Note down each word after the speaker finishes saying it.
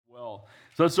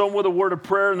So let's open with a word of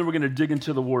prayer, and then we're going to dig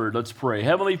into the word. Let's pray.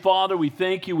 Heavenly Father, we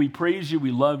thank you, we praise you,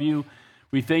 we love you.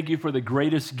 We thank you for the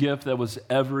greatest gift that was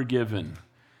ever given,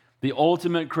 the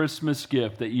ultimate Christmas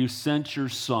gift that you sent your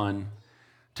Son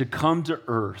to come to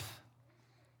earth,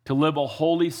 to live a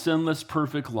holy, sinless,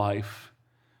 perfect life,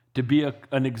 to be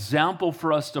an example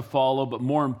for us to follow, but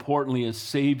more importantly, a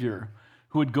Savior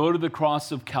who would go to the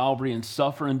cross of Calvary and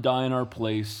suffer and die in our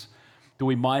place, that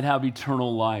we might have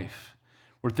eternal life.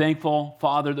 We're thankful,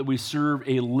 Father, that we serve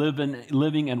a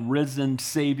living and risen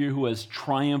Savior who has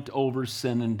triumphed over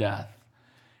sin and death.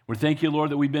 We thank you,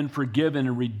 Lord, that we've been forgiven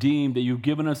and redeemed, that you've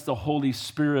given us the Holy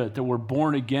Spirit, that we're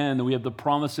born again, that we have the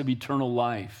promise of eternal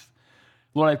life.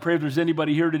 Lord, I pray if there's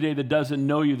anybody here today that doesn't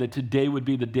know you, that today would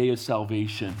be the day of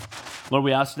salvation. Lord,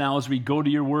 we ask now as we go to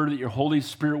your word that your Holy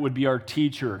Spirit would be our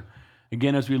teacher,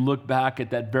 again, as we look back at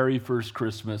that very first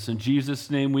Christmas. In Jesus'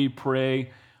 name we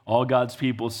pray. All God's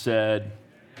people said,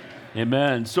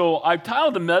 Amen. So I've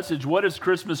titled the message, What is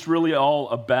Christmas Really All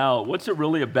About? What's it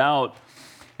really about?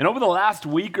 And over the last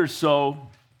week or so,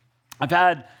 I've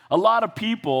had a lot of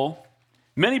people,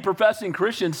 many professing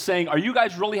Christians, saying, are you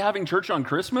guys really having church on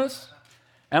Christmas?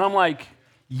 And I'm like,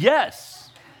 yes.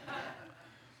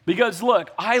 Because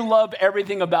look, I love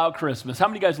everything about Christmas. How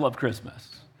many of you guys love Christmas?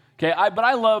 Okay, but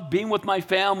I love being with my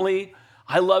family.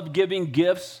 I love giving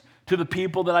gifts to the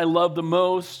people that I love the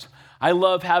most. I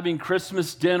love having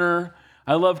Christmas dinner.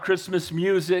 I love Christmas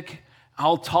music.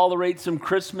 I'll tolerate some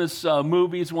Christmas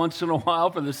movies once in a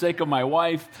while for the sake of my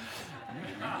wife.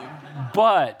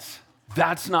 But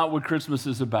that's not what Christmas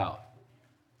is about.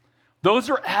 Those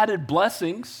are added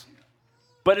blessings,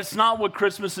 but it's not what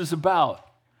Christmas is about.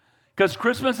 Because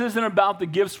Christmas isn't about the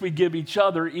gifts we give each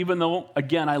other, even though,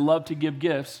 again, I love to give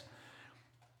gifts.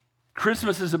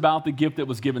 Christmas is about the gift that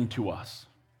was given to us.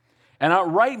 And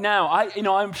right now,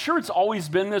 I'm sure it's always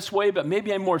been this way, but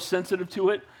maybe I'm more sensitive to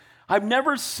it. I've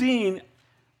never seen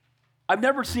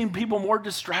people more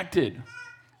distracted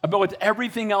about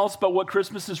everything else but what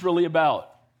Christmas is really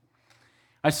about.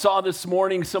 I saw this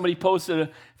morning somebody posted a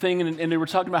thing, and they were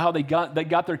talking about how they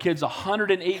got their kids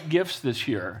 108 gifts this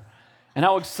year, and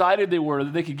how excited they were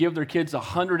that they could give their kids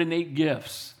 108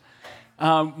 gifts.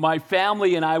 My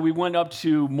family and I, we went up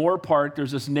to Moore Park.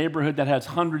 There's this neighborhood that has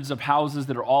hundreds of houses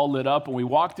that are all lit up, and we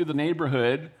walked through the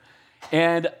neighborhood,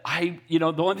 and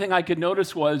the only thing I could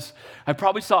notice was I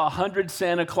probably saw 100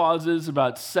 Santa Clauses,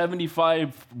 about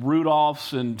 75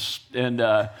 Rudolphs,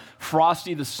 and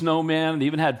Frosty the Snowman. They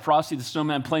even had Frosty the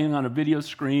Snowman playing on a video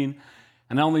screen,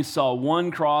 and I only saw one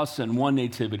cross and one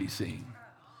nativity scene.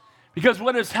 Because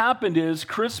what has happened is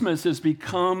Christmas has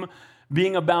become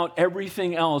being about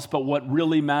everything else but what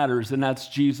really matters, and that's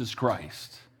Jesus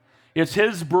Christ. It's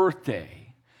his birthday.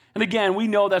 And again, we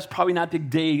know that's probably not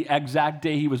the exact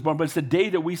day he was born, but it's the day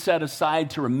that we set aside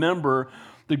to remember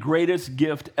the greatest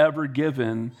gift ever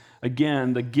given,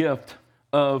 again, the gift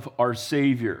of our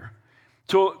Savior.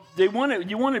 So you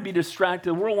want to be distracted.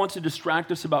 The world wants to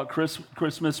distract us about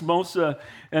Christmas.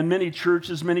 And many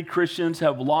churches, many Christians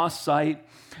have lost sight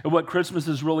of what Christmas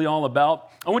is really all about.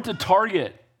 I went to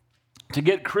Target to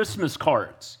get Christmas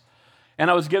cards. And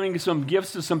I was giving some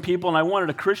gifts to some people, and I wanted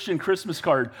a Christian Christmas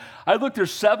card. I looked,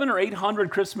 there's 700 or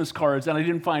 800 Christmas cards, and I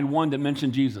didn't find one that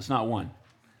mentioned Jesus, not one.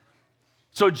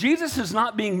 So Jesus is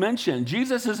not being mentioned.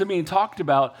 Jesus isn't being talked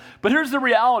about. But here's the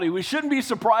reality. We shouldn't be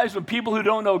surprised when people who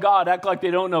don't know God act like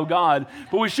they don't know God.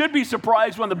 But we should be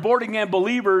surprised when the born-again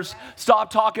believers stop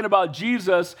talking about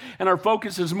Jesus and our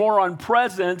focus is more on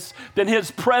presence than his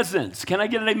presence. Can I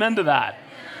get an amen to that?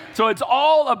 So it's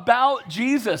all about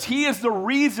Jesus. He is the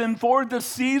reason for the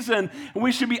season, and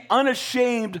we should be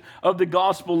unashamed of the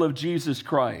gospel of Jesus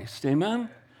Christ. Amen?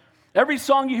 Every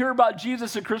song you hear about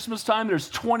Jesus at Christmas time, there's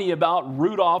 20 about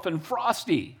Rudolph and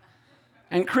Frosty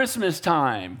and Christmas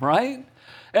time, right?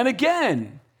 And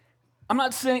again, I'm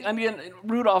not saying,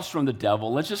 Rudolph's from the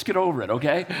devil. Let's just get over it,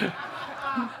 okay?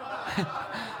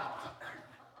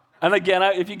 And again,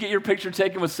 if you get your picture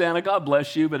taken with Santa, God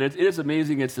bless you, but it is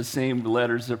amazing it's the same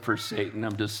letters for Satan,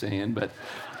 I'm just saying, but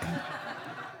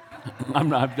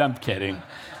I'm kidding.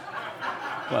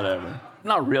 Whatever.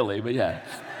 Not really, but yeah.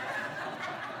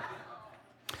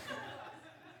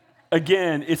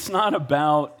 Again, it's not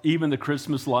about even the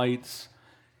Christmas lights,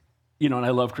 and I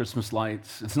love Christmas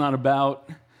lights. It's not about,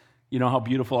 how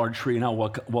beautiful our tree and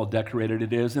how well decorated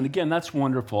it is. And again, that's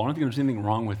wonderful. I don't think there's anything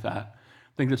wrong with that.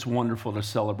 I think it's wonderful to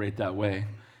celebrate that way.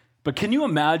 But can you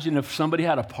imagine if somebody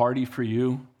had a party for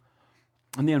you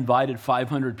and they invited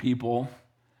 500 people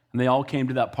and they all came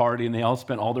to that party and they all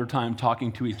spent all their time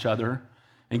talking to each other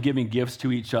and giving gifts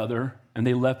to each other, and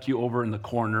they left you over in the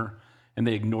corner and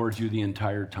they ignored you the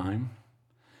entire time?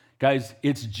 Guys,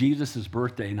 it's Jesus'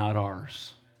 birthday, not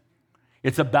ours.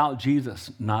 It's about Jesus,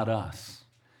 not us.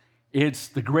 It's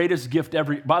the greatest gift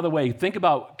ever. By the way, think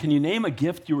about, can you name a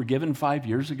gift you were given 5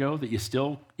 years ago that you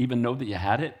still even know that you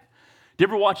had it? Do you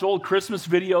ever watch old Christmas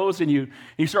videos and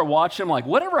you start watching them like,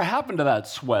 whatever happened to that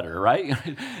sweater, right?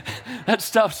 That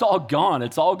stuff's all gone.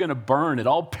 It's all going to burn. It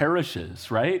all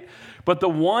perishes, right? But the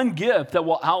one gift that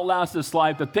will outlast this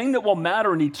life, the thing that will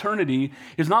matter in eternity,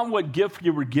 is not what gift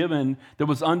you were given that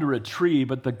was under a tree,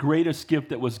 but the greatest gift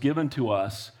that was given to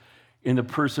us in the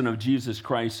person of Jesus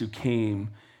Christ, who came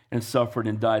and suffered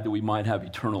and died that we might have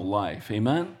eternal life.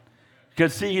 Amen?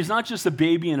 Because see, he's not just a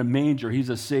baby in a manger, he's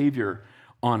a Savior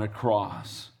on a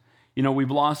cross. You know,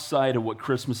 we've lost sight of what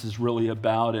Christmas is really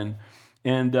about, and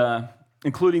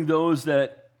including those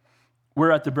that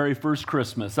were at the very first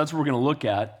Christmas. That's what we're going to look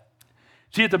at.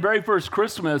 See, at the very first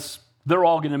Christmas, they're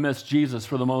all going to miss Jesus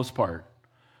for the most part.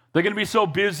 They're going to be so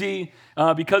busy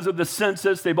because of the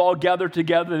census. They've all gathered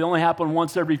together. They only happen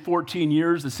once every 14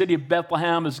 years. The city of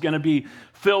Bethlehem is going to be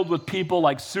filled with people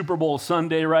like Super Bowl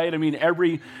Sunday, right? I mean,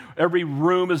 every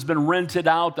room has been rented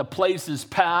out. The place is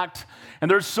packed. And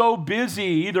they're so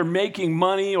busy either making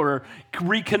money or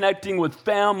reconnecting with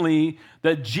family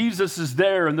that Jesus is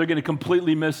there, and they're going to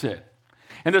completely miss it.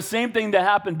 And the same thing that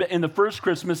happened in the first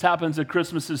Christmas happens at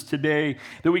Christmases today,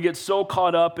 that we get so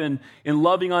caught up in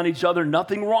loving on each other.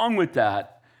 Nothing wrong with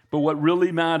that. But what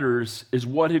really matters is,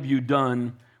 what have you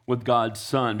done with God's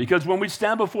Son? Because when we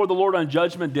stand before the Lord on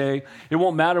Judgment Day, it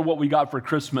won't matter what we got for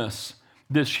Christmas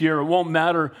this year. It won't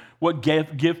matter what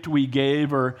gift we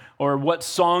gave or what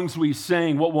songs we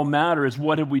sang. What will matter is,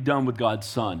 what have we done with God's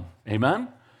Son? Amen?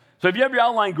 So if you have your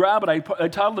outline, grab it. I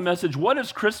titled the message, What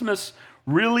is Christmas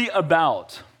Really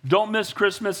About? Don't miss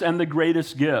Christmas and the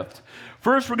greatest gift.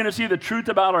 First, we're going to see the truth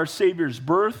about our Savior's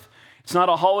birth. It's not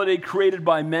a holiday created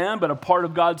by man, but a part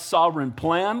of God's sovereign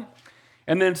plan.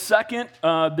 And then second,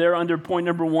 there under point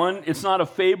number 1, it's not a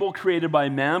fable created by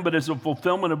man, but it's a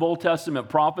fulfillment of Old Testament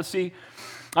prophecy.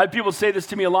 I have people say this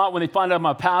to me a lot when they find out I'm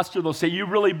a pastor. They'll say, you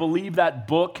really believe that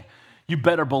book? You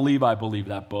better believe I believe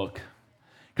that book.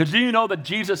 Because do you know that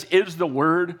Jesus is the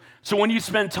Word? So when you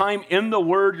spend time in the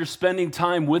Word, you're spending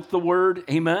time with the Word.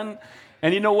 Amen?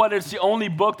 And you know what? It's the only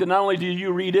book that not only do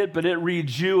you read it, but it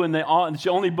reads you. And it's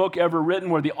the only book ever written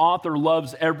where the author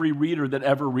loves every reader that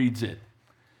ever reads it.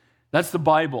 That's the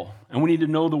Bible. And we need to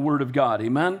know the Word of God.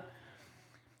 Amen?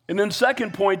 And then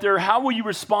second point there, how will you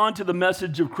respond to the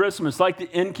message of Christmas? Like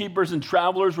the innkeepers and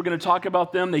travelers, we're going to talk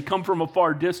about them. They come from a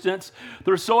far distance.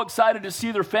 They're so excited to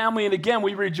see their family. And again,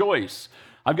 we rejoice.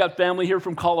 I've got family here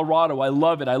from Colorado. I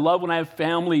love it. I love when I have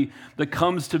family that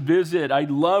comes to visit. I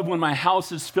love when my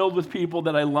house is filled with people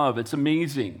that I love. It's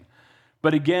amazing.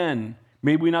 But again,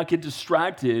 may we not get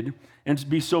distracted and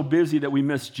be so busy that we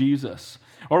miss Jesus.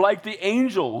 Or like the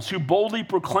angels who boldly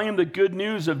proclaim the good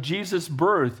news of Jesus'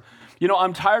 birth. You know,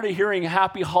 I'm tired of hearing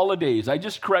happy holidays. I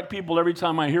just correct people every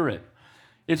time I hear it.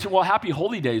 It's, well, happy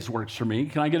holy days works for me.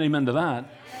 Can I get amen to that?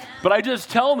 But I just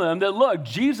tell them that, look,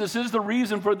 Jesus is the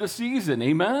reason for the season.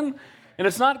 Amen? And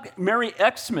it's not Merry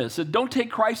Xmas. Don't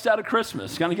take Christ out of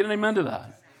Christmas. Can I get an amen to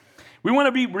that? We want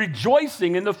to be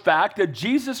rejoicing in the fact that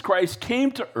Jesus Christ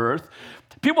came to earth.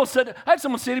 People said, I had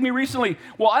someone say to me recently,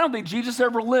 well, I don't think Jesus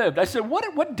ever lived. I said,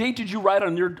 what date did you write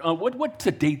on your, what's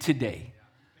the date today?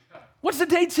 What's the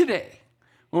date today?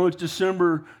 Oh, it's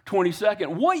December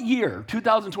 22nd. What year?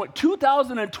 2020.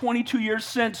 2022 years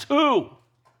since who?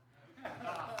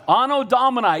 Anno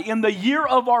Domini, in the year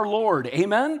of our Lord.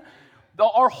 Amen?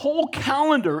 Our whole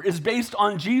calendar is based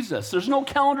on Jesus. There's no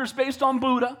calendars based on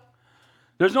Buddha.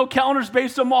 There's no calendars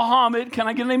based on Muhammad. Can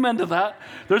I get an amen to that?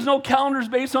 There's no calendars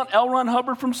based on L. Ron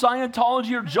Hubbard from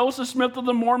Scientology or Joseph Smith of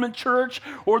the Mormon Church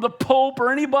or the Pope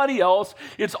or anybody else.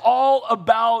 It's all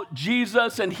about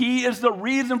Jesus, and he is the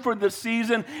reason for this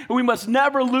season. And we must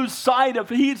never lose sight of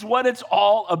he's what it's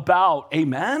all about.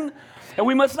 Amen? And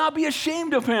we must not be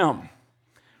ashamed of him.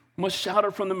 We must shout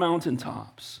it from the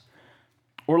mountaintops.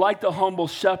 Or like the humble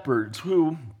shepherds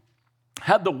who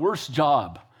had the worst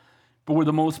job, but were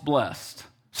the most blessed.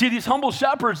 See, these humble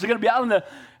shepherds are going to be out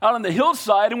on the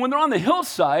hillside, and when they're on the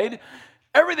hillside,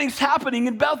 everything's happening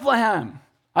in Bethlehem.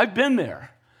 I've been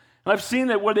there, and I've seen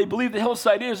that where they believe the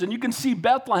hillside is, and you can see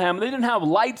Bethlehem. They didn't have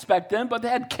lights back then, but they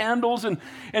had candles, and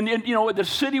you know, the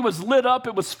city was lit up.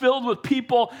 It was filled with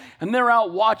people, and they're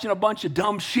out watching a bunch of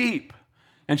dumb sheep,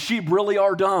 and sheep really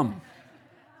are dumb.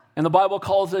 And the Bible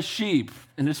calls us sheep,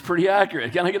 and it's pretty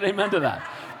accurate. Can I get an amen to that?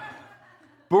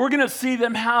 But we're going to see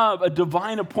them have a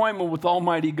divine appointment with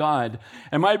Almighty God.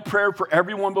 And my prayer for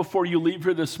everyone before you leave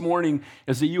here this morning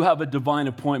is that you have a divine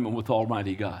appointment with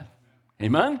Almighty God.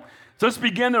 Amen? So let's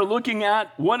begin there looking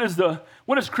at what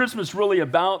is Christmas really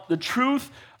about? The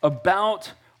truth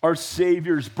about our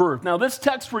Savior's birth. Now, this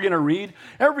text we're going to read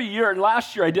every year, and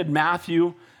last year I did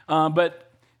Matthew,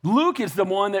 but Luke is the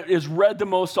one that is read the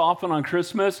most often on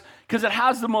Christmas because it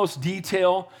has the most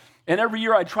detail. And every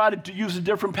year I try to use a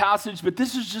different passage, but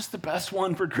this is just the best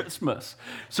one for Christmas.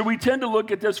 So we tend to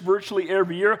look at this virtually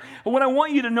every year. And what I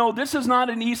want you to know, this is not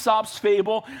an Aesop's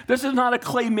fable. This is not a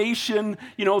claymation,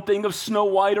 thing of Snow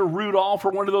White or Rudolph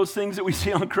or one of those things that we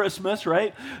see on Christmas,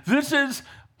 right? This is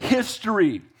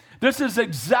history. This is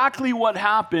exactly what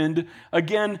happened,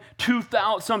 again,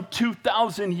 some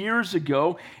 2,000 years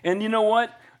ago. And you know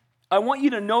what? I want you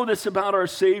to know this about our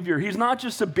Savior. He's not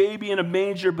just a baby in a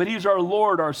manger, but he's our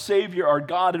Lord, our Savior, our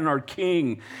God, and our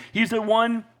King. He's the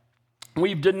one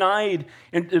we've denied,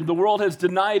 and the world has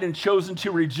denied and chosen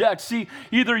to reject. See,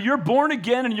 either you're born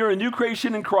again and you're a new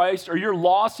creation in Christ, or you're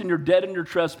lost and you're dead in your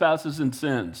trespasses and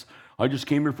sins. I just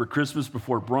came here for Christmas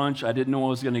before brunch. I didn't know I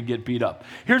was going to get beat up.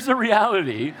 Here's the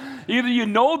reality. Either you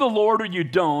know the Lord or you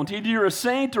don't. Either you're a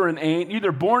saint or an ain't.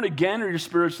 Either born again or you're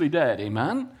spiritually dead.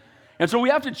 Amen? And so we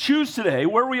have to choose today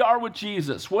where we are with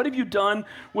Jesus. What have you done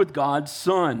with God's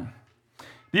Son?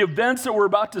 The events that we're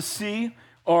about to see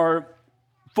are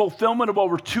fulfillment of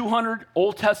over 200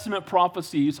 Old Testament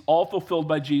prophecies, all fulfilled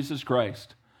by Jesus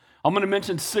Christ. I'm going to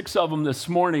mention 6 of them this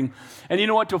morning. And you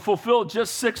know what? To fulfill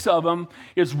just 6 of them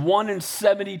is 1 in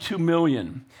 72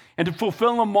 million. And to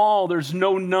fulfill them all, there's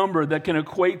no number that can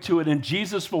equate to it. And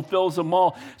Jesus fulfills them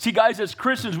all. See, guys, as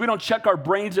Christians, we don't check our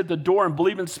brains at the door and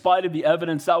believe in spite of the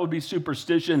evidence. That would be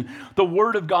superstition. The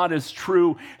Word of God is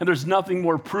true. And there's nothing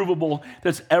more provable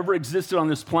that's ever existed on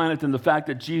this planet than the fact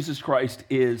that Jesus Christ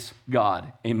is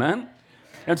God. Amen?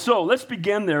 And so let's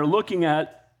begin there looking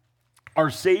at our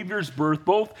Savior's birth,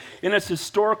 both in its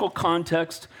historical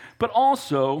context, but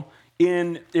also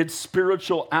in its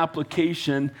spiritual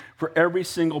application for every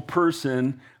single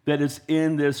person that is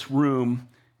in this room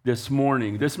this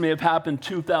morning. This may have happened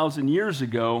 2,000 years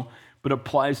ago, but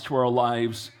applies to our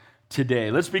lives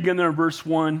today. Let's begin there in verse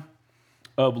 1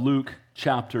 of Luke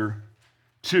chapter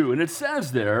 2. And it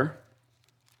says there,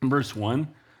 in verse 1,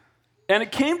 "And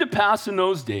it came to pass in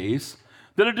those days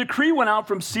that a decree went out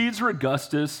from Caesar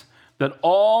Augustus that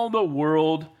all the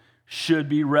world should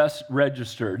be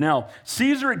registered." Now,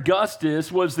 Caesar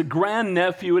Augustus was the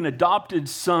grandnephew and adopted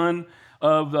son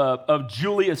of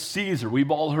Julius Caesar.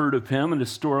 We've all heard of him, an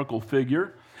historical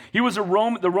figure. He was the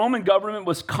Roman government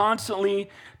was constantly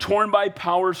torn by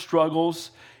power struggles,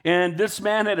 and this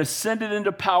man had ascended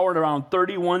into power at around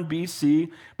 31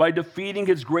 BC by defeating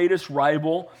his greatest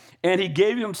rival, and he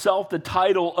gave himself the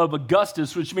title of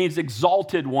Augustus, which means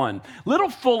exalted one. Little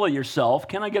full of yourself.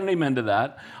 Can I get an amen to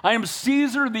that? I am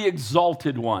Caesar the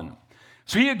exalted one.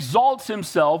 So he exalts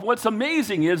himself. What's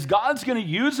amazing is God's going to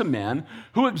use a man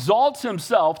who exalts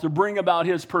himself to bring about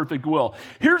his perfect will.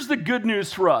 Here's the good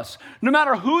news for us. No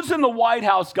matter who's in the White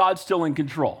House, God's still in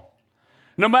control.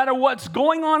 No matter what's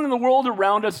going on in the world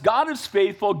around us, God is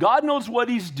faithful, God knows what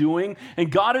he's doing, and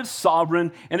God is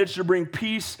sovereign, and it should bring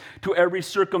peace to every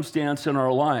circumstance in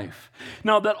our life.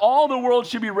 Now, that all the world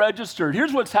should be registered,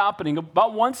 here's what's happening.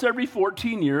 About once every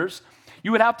 14 years,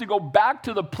 you would have to go back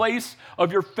to the place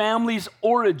of your family's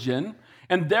origin,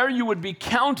 and there you would be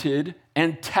counted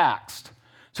and taxed.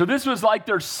 So this was like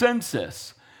their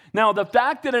census. Now, the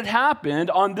fact that it happened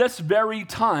on this very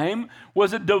time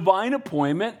was a divine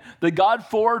appointment that God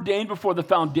foreordained before the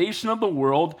foundation of the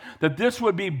world, that this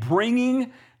would be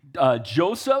bringing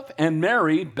Joseph and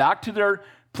Mary back to their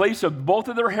place of both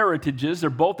of their heritages. They're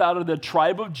both out of the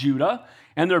tribe of Judah,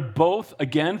 and they're both,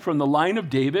 again, from the line of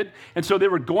David. And so they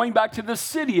were going back to the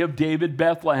city of David,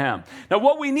 Bethlehem. Now,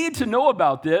 what we need to know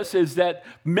about this is that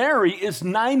Mary is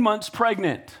 9 months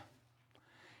pregnant.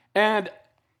 And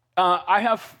I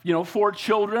have, 4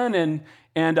 children,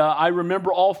 and I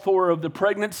remember all 4 of the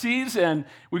pregnancies, and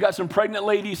we got some pregnant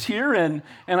ladies here, and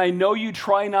I know you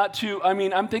try not to.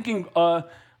 I'm thinking a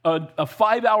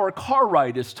 5-hour car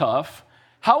ride is tough.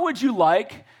 How would you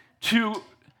like to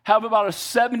have about a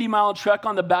 70-mile trek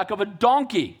on the back of a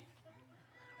donkey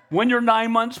when you're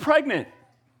 9 months pregnant?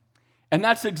 And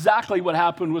that's exactly what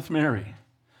happened with Mary.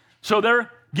 So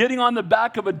they're getting on the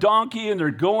back of a donkey, and they're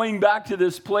going back to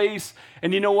this place.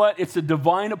 And you know what? It's a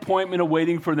divine appointment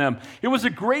awaiting for them. It was a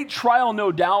great trial,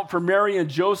 no doubt, for Mary and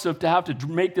Joseph to have to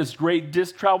make this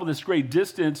travel this great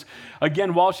distance,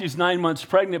 again, while she's 9 months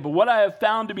pregnant. But what I have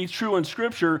found to be true in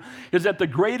Scripture is that the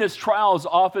greatest trials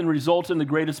often result in the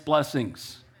greatest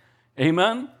blessings.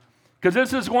 Amen? Because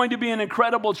this is going to be an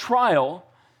incredible trial,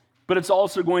 but it's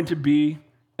also going to be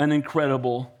an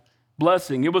incredible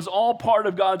blessing. It was all part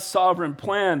of God's sovereign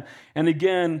plan. And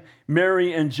again,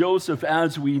 Mary and Joseph,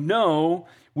 as we know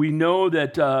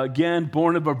that, again,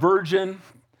 born of a virgin,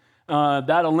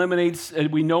 that eliminates,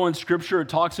 we know in Scripture it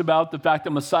talks about the fact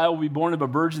that Messiah will be born of a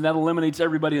virgin. That eliminates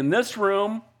everybody in this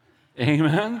room.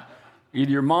 Amen.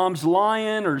 Either your mom's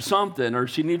lying or something, or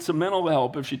she needs some mental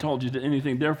help if she told you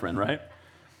anything different, right?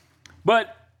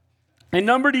 But they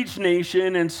numbered each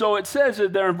nation, and so it says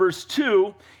it there in verse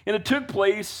 2, and it took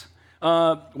place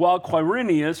while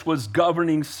Quirinius was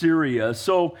governing Syria.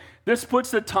 So this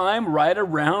puts the time right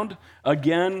around,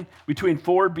 again, between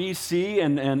 4 BC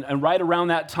and right around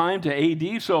that time to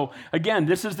AD. So again,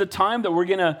 this is the time that we're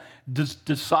going to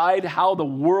decide how the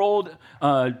world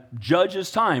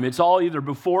judges time. It's all either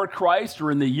before Christ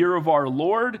or in the year of our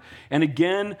Lord. And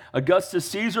again, Augustus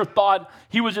Caesar thought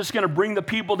he was just going to bring the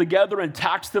people together and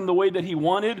tax them the way that he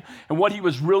wanted. And what he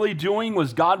was really doing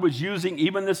was God was using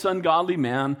even this ungodly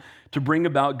man to bring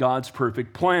about God's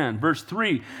perfect plan. Verse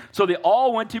 3, so they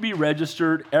all went to be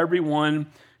registered, everyone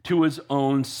to his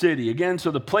own city. Again, so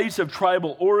the place of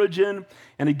tribal origin,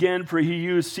 and again, for he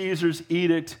used Caesar's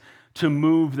edict to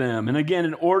move them. And again,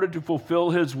 in order to fulfill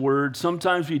his word,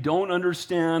 sometimes we don't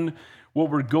understand what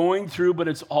we're going through, but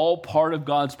it's all part of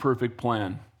God's perfect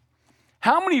plan.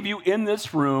 How many of you in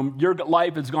this room, your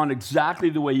life has gone exactly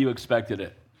the way you expected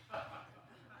it?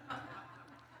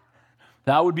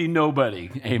 That would be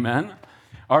nobody, amen?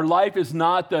 Our life is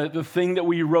not the thing that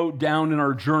we wrote down in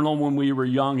our journal when we were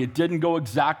young. It didn't go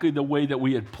exactly the way that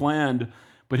we had planned,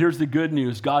 but here's the good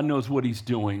news. God knows what he's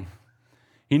doing.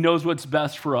 He knows what's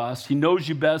best for us. He knows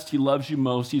you best. He loves you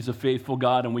most. He's a faithful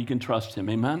God, and we can trust him,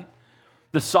 amen?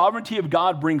 The sovereignty of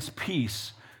God brings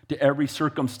peace to every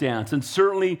circumstance, and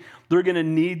certainly they're going to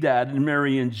need that in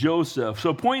Mary and Joseph.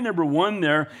 So point number 1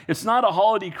 there, it's not a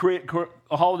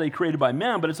holiday created by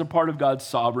man, but it's a part of God's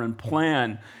sovereign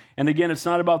plan. And again, it's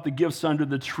not about the gifts under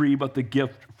the tree, but the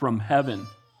gift from heaven.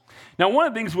 Now, one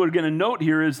of the things we're going to note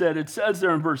here is that it says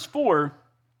there in verse 4,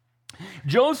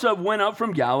 Joseph went up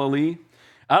from Galilee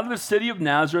out of the city of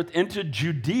Nazareth into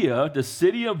Judea, the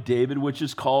city of David, which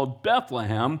is called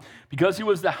Bethlehem, because he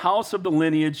was the house of the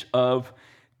lineage of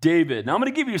David. Now, I'm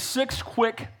going to give you 6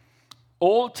 quick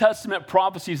Old Testament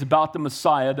prophecies about the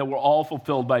Messiah that were all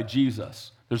fulfilled by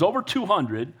Jesus. There's over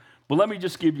 200, but let me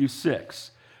just give you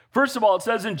 6. First of all, it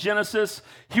says in Genesis,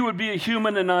 he would be a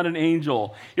human and not an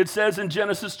angel. It says in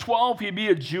Genesis 12, he'd be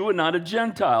a Jew and not a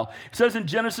Gentile. It says in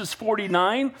Genesis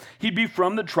 49, he'd be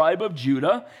from the tribe of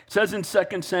Judah. It says in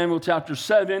 2 Samuel chapter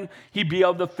 7, he'd be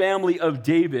of the family of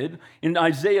David. In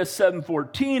Isaiah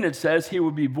 7:14, it says he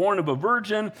would be born of a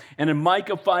virgin. And in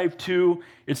Micah 5:2,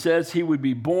 it says he would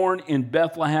be born in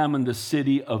Bethlehem in the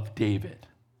city of David.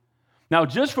 Now,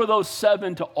 just for those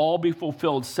 7 to all be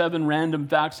fulfilled, 7 random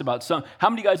facts about some. How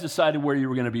many of you guys decided where you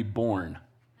were going to be born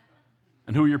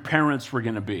and who your parents were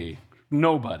going to be?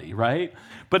 Nobody, right?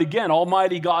 But again,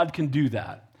 Almighty God can do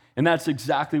that. And that's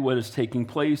exactly what is taking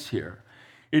place here.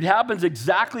 It happens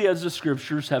exactly as the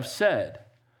scriptures have said.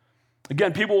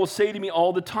 Again, people will say to me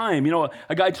all the time,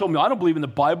 a guy told me, I don't believe in the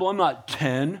Bible. I'm not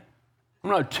 10. I'm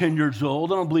not 10 years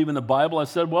old. I don't believe in the Bible. I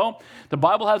said, well, the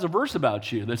Bible has a verse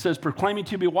about you that says, proclaiming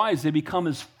to be wise, they become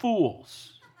as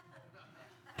fools.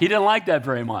 He didn't like that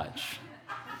very much.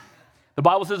 The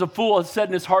Bible says a fool has said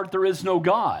in his heart, there is no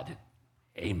God.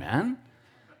 Amen.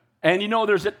 And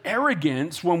there's an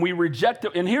arrogance when we reject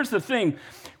it. And here's the thing.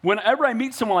 Whenever I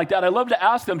meet someone like that, I love to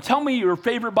ask them, tell me your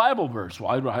favorite Bible verse.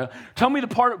 Tell me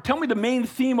the main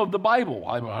theme of the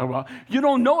Bible. You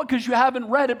don't know it because you haven't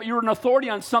read it, but you're an authority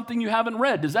on something you haven't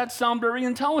read. Does that sound very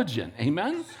intelligent?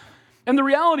 Amen? And the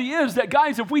reality is that,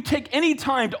 guys, if we take any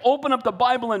time to open up the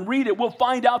Bible and read it, we'll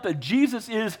find out that Jesus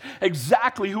is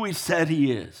exactly who he said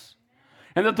he is.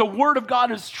 And that the Word of God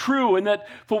is true, and that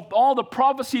all the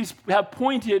prophecies have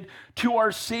pointed to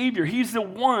our Savior. He's the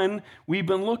one we've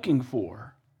been looking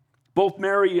for. Both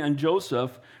Mary and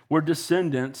Joseph were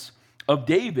descendants of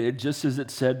David, just as it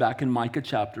said back in Micah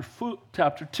chapter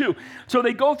 2. So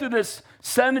they go through this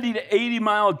 70 to 80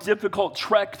 mile difficult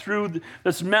trek through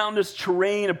this mountainous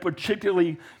terrain, a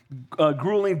particularly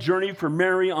grueling journey for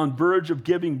Mary on verge of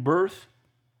giving birth.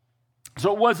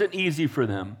 So it wasn't easy for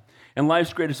them. And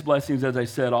life's greatest blessings, as I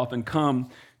said, often come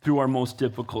through our most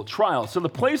difficult trials. So the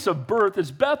place of birth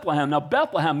is Bethlehem. Now,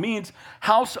 Bethlehem means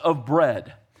house of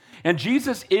bread. And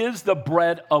Jesus is the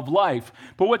bread of life.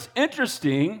 But what's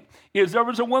interesting is there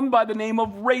was a woman by the name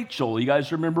of Rachel. You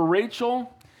guys remember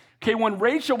Rachel? Okay, when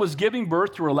Rachel was giving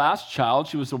birth to her last child,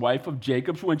 she was the wife of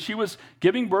Jacob. When she was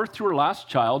giving birth to her last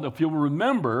child, if you'll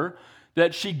remember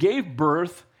that she gave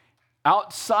birth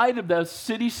outside of the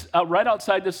city, right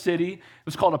outside the city. It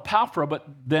was called Ephrathah,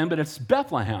 but it's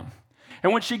Bethlehem.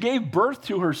 And when she gave birth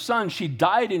to her son, she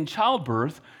died in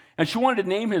childbirth, and she wanted to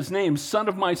name his name Son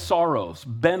of My Sorrows,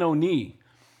 Ben-Oni.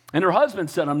 And her husband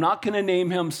said, I'm not going to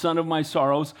name him Son of My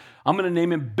Sorrows. I'm going to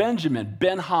name him Benjamin,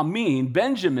 Ben-Hameen.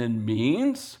 Benjamin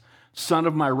means Son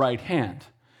of My Right Hand.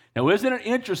 Now, isn't it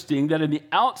interesting that in the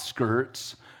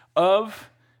outskirts of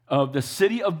the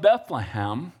city of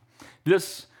Bethlehem,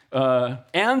 this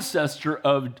ancestor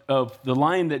of the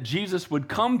line that Jesus would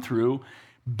come through,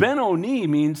 Ben-Oni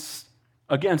means,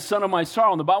 again, son of my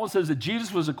sorrow. And the Bible says that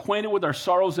Jesus was acquainted with our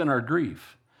sorrows and our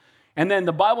grief. And then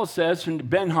the Bible says,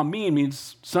 Ben-Hameen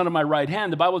means son of my right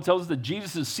hand. The Bible tells us that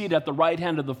Jesus is seated at the right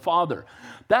hand of the Father.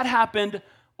 That happened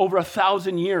over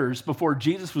 1,000 years before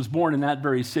Jesus was born in that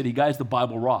very city. Guys, the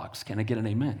Bible rocks. Can I get an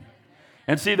amen?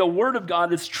 And see, the Word of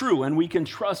God is true, and we can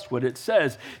trust what it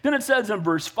says. Then it says in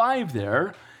verse 5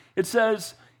 there, it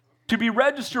says, to be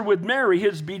registered with Mary,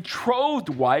 his betrothed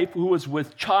wife, who was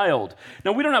with child.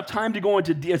 Now, we don't have time to go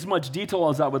into as much detail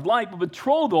as I would like, but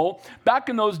betrothal, back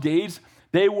in those days,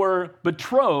 they were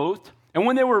betrothed, and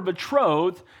when they were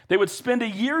betrothed, they would spend a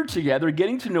year together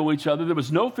getting to know each other. There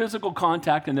was no physical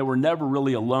contact, and they were never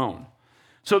really alone.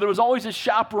 So there was always a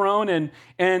chaperone,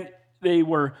 and they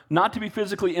were not to be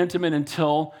physically intimate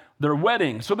until their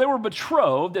wedding. So they were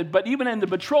betrothed, but even in the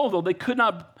betrothal, they could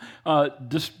not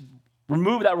just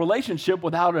remove that relationship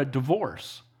without a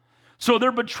divorce. So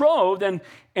they're betrothed,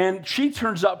 and she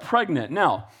turns up pregnant.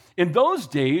 Now, in those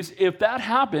days, if that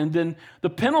happened, then the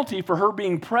penalty for her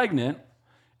being pregnant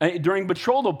during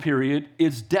betrothal period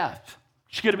is death.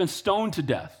 She could have been stoned to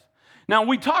death. Now,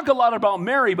 we talk a lot about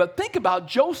Mary, but think about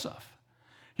Joseph.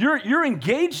 You're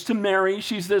engaged to Mary.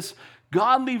 She's this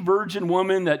godly virgin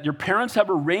woman that your parents have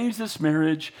arranged this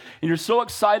marriage, and you're so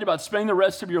excited about spending the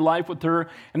rest of your life with her,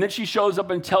 and then she shows up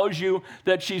and tells you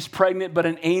that she's pregnant, but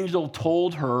an angel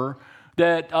told her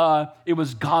that it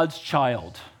was God's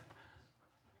child.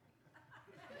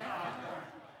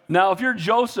 Now, if you're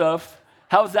Joseph,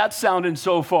 how's that sounding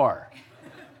so far?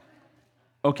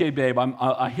 Okay, babe,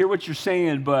 I hear what you're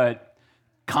saying, but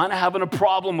kind of having a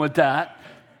problem with that.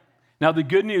 Now, the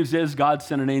good news is God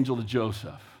sent an angel to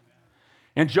Joseph.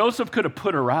 And Joseph could have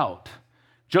put her out.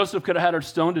 Joseph could have had her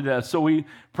stoned to death. So we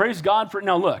praise God for it.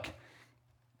 Now, look,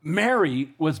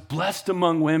 Mary was blessed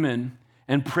among women,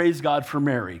 and praise God for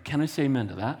Mary. Can I say amen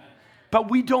to that? But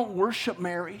we don't worship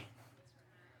Mary.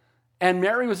 And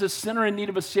Mary was a sinner in need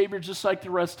of a Savior just like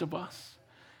the rest of us.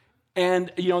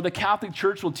 And, the Catholic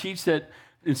Church will teach that,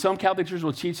 and some Catholic churches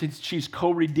will teach that she's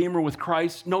co-redeemer with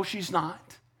Christ. No, she's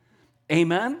not.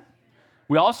 Amen?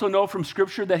 We also know from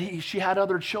Scripture that she had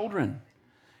other children.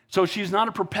 So she's not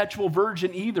a perpetual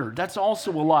virgin either. That's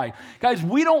also a lie. Guys,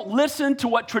 we don't listen to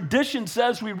what tradition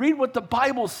says. We read what the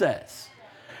Bible says.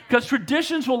 Because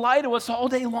traditions will lie to us all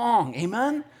day long.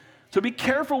 Amen? So be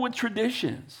careful with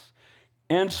traditions.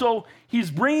 And so he's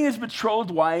bringing his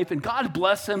betrothed wife, and God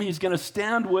bless him. He's going to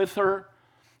stand with her.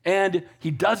 And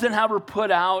he doesn't have her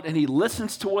put out, and he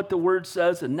listens to what the word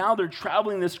says. And now they're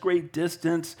traveling this great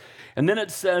distance. And then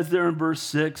it says there in verse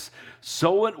 6,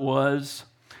 so it was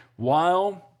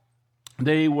while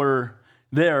they were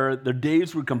there, their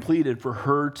days were completed for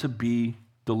her to be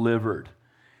delivered.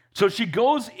 So she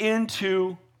goes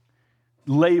into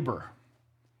labor.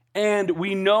 And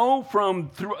we know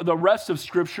from the rest of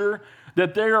Scripture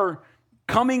that they are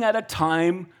coming at a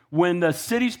time when the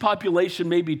city's population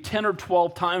may be 10 or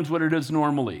 12 times what it is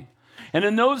normally. And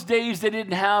in those days, they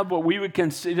didn't have what we would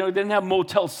consider, they didn't have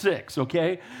Motel 6,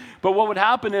 okay? But what would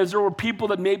happen is there were people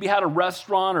that maybe had a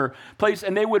restaurant or place,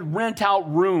 and they would rent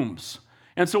out rooms.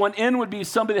 And so an inn would be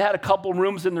somebody that had a couple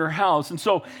rooms in their house. And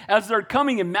so as they're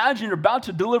coming, imagine you're about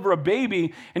to deliver a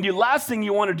baby, and the last thing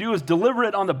you want to do is deliver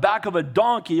it on the back of a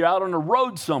donkey out on a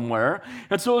road somewhere.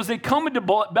 And so as they come into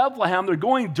Bethlehem, they're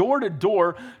going door to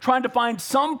door, trying to find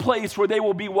some place where they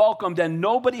will be welcomed, and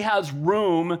nobody has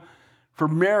room for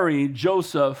Mary,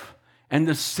 Joseph, and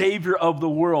the Savior of the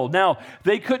world. Now,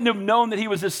 they couldn't have known that he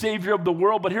was the Savior of the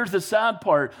world, but here's the sad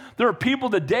part. There are people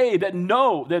today that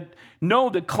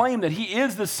claim that he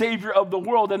is the Savior of the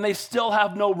world, and they still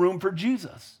have no room for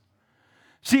Jesus.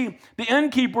 See, the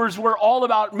innkeepers were all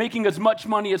about making as much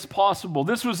money as possible.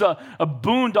 This was a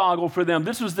boondoggle for them.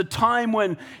 This was the time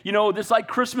when, it's like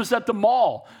Christmas at the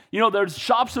mall. There's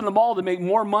shops in the mall that make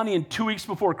more money in 2 weeks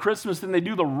before Christmas than they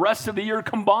do the rest of the year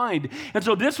combined. And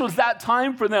so this was that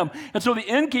time for them. And so the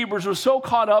innkeepers were so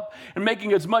caught up in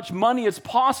making as much money as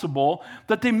possible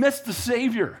that they missed the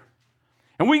Savior.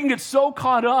 And we can get so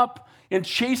caught up in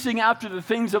chasing after the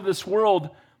things of this world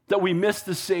that we miss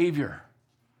the Savior.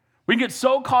 We get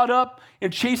so caught up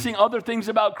in chasing other things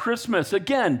about Christmas.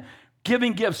 Again,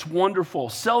 Giving gifts, wonderful.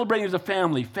 Celebrating as a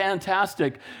family,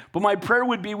 fantastic. But my prayer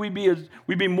would be we'd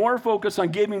be more focused on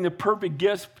giving the perfect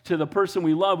gift to the person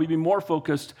we love. We'd be more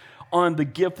focused on the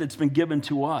gift that's been given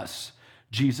to us,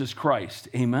 Jesus Christ.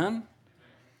 Amen?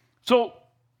 So,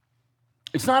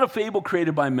 it's not a fable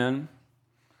created by men,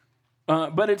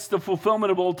 but it's the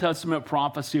fulfillment of Old Testament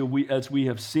prophecy as we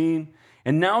have seen.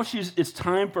 And now it's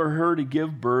time for her to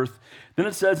give birth. Then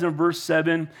it says in verse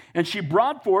 7, and she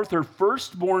brought forth her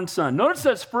firstborn son. Notice it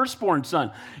says firstborn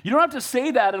son. You don't have to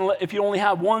say that if you only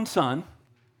have one son.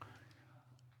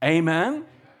 Amen?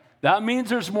 That means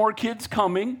there's more kids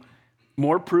coming.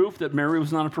 More proof that Mary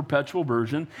was not a perpetual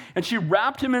virgin. And she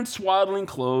wrapped him in swaddling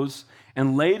clothes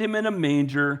and laid him in a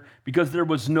manger because there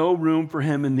was no room for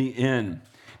him in the inn.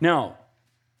 Now,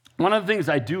 one of the things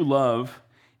I do love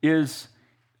is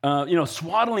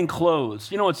swaddling clothes.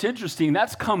 It's interesting.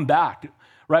 That's come back,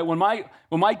 right? When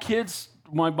my kids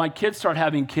start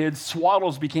having kids,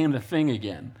 swaddles became the thing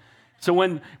again. So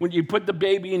when you put the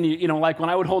baby in, like when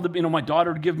I would hold my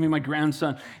daughter would give me my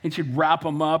grandson, and she'd wrap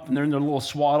them up, and they're in their little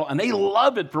swaddle, and they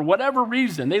love it for whatever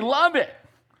reason. They love it.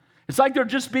 It's like they're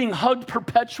just being hugged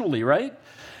perpetually, right?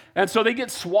 And so they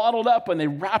get swaddled up, and they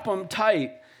wrap them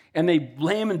tight. And they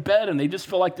lay them in bed, and they just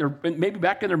feel like they're maybe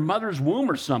back in their mother's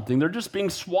womb or something. They're just being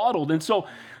swaddled. And so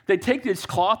they take this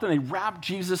cloth, and they wrap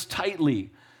Jesus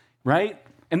tightly, right?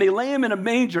 And they lay him in a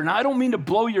manger. Now, I don't mean to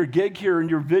blow your gig here and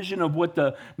your vision of what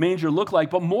the manger looked like,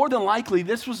 but more than likely,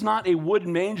 this was not a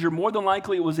wooden manger. More than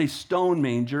likely, it was a stone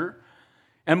manger.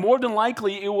 And more than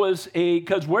likely, it was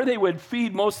because where they would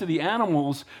feed most of the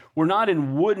animals were not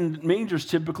in wooden mangers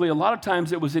typically. A lot of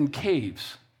times, it was in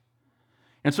caves.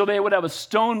 And so they would have a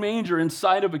stone manger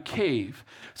inside of a cave.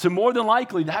 So more than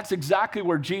likely, that's exactly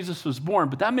where Jesus was born.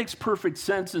 But that makes perfect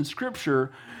sense in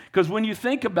Scripture, because when you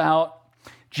think about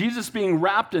Jesus being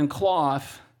wrapped in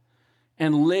cloth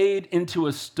and laid into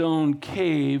a stone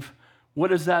cave, what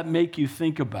does that make you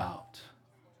think about?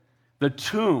 The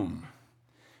tomb.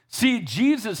 See,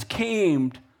 Jesus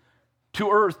came to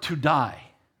earth to die.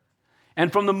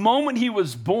 And from the moment he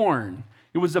was born,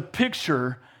 it was a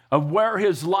picture of where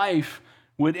his life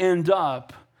would end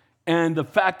up, and the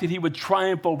fact that he would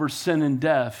triumph over sin and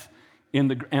death and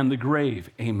the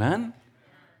grave. Amen?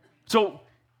 So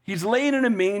he's laid in a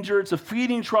manger. It's a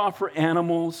feeding trough for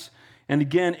animals. And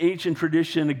again, ancient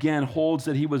tradition again holds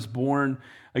that he was born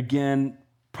again,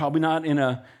 probably not in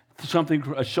a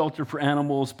shelter for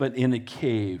animals, but in a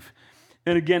cave.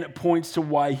 And again, it points to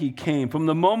why he came. From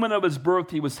the moment of his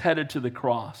birth, he was headed to the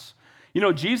cross.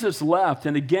 Jesus left,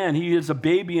 and again, he is a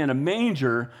baby in a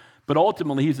manger, but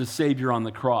ultimately, he's a Savior on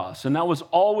the cross. And that was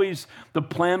always the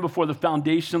plan before the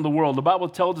foundation of the world. The Bible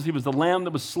tells us he was the lamb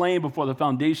that was slain before the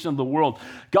foundation of the world.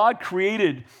 God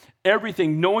created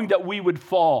everything knowing that we would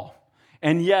fall.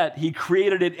 And yet, he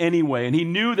created it anyway. And he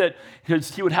knew that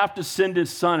he would have to send his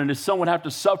son, and his son would have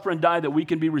to suffer and die that we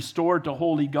can be restored to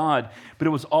holy God. But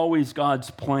it was always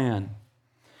God's plan.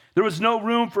 There was no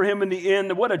room for him in the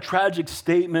inn. What a tragic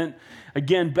statement.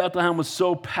 Again, Bethlehem was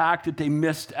so packed that they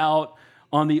missed out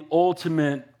on the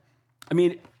ultimate.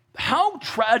 How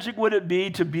tragic would it be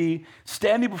to be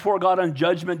standing before God on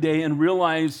Judgment Day and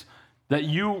realize that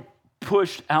you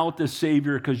pushed out the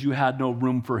Savior because you had no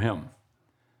room for him?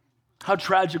 How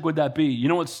tragic would that be? You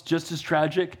know what's just as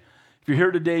tragic? If you're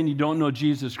here today and you don't know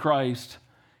Jesus Christ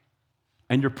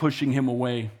and you're pushing him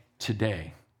away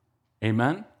today.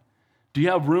 Amen? Do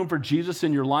you have room for Jesus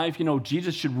in your life?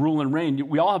 Jesus should rule and reign.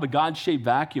 We all have a God-shaped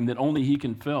vacuum that only he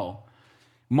can fill.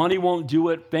 Money won't do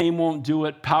it. Fame won't do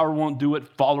it. Power won't do it.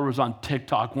 Followers on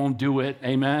TikTok won't do it.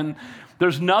 Amen?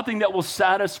 There's nothing that will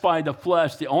satisfy the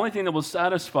flesh. The only thing that will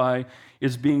satisfy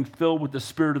is being filled with the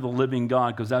Spirit of the living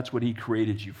God, because that's what he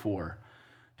created you for,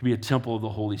 to be a temple of the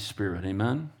Holy Spirit.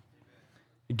 Amen?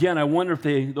 Again, I wonder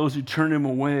if those who turn him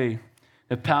away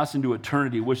have passed into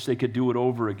eternity, wish they could do it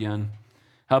over again.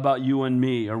 How about you and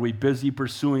me? Are we busy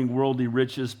pursuing worldly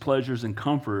riches, pleasures, and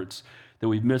comforts that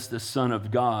we've missed the Son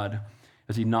of God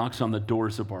as he knocks on the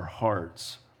doors of our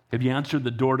hearts? Have you answered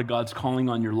the door to God's calling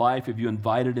on your life? Have you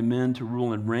invited him in to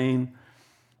rule and reign?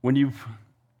 When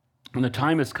the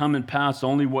time has come and passed,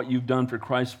 only what you've done for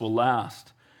Christ will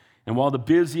last. And while the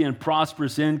busy and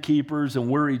prosperous innkeepers and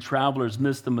weary travelers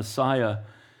miss the Messiah,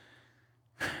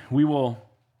 we will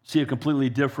see a completely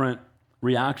different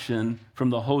reaction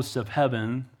from the hosts of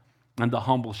heaven and the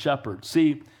humble shepherd.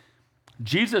 See,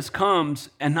 Jesus comes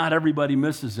and not everybody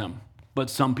misses him, but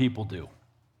some people do.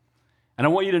 And I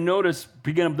want you to notice,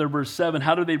 beginning up there, verse 7,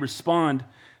 how do they respond?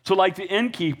 So like the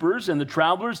innkeepers and the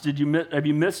travelers, have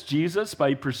you missed Jesus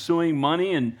by pursuing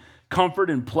money and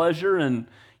comfort and pleasure and,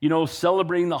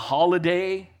 celebrating the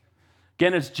holiday?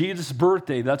 Again, it's Jesus'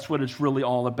 birthday. That's what it's really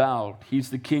all about.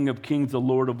 He's the King of Kings, the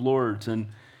Lord of Lords, and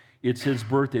it's his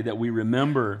birthday that we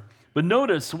remember. But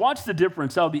notice, watch the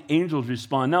difference how the angels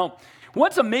respond. Now,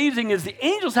 what's amazing is the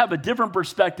angels have a different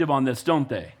perspective on this, don't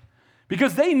they?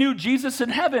 Because they knew Jesus in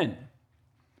heaven.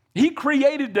 He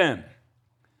created them.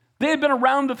 They had been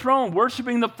around the throne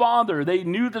worshiping the Father. They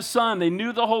knew the Son. They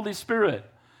knew the Holy Spirit.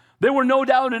 They were no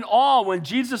doubt in awe when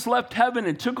Jesus left heaven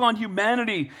and took on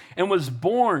humanity and was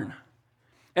born.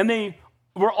 And they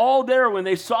were all there when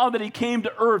they saw that he came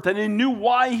to earth, and they knew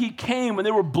why he came, and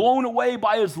they were blown away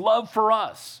by his love for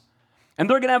us. And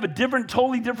they're going to have a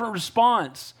totally different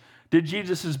response to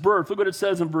Jesus' birth. Look what it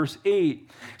says in verse 8.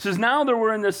 It says, now there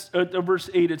were in this, verse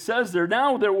 8, it says there,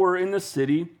 now there were in the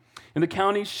city, in the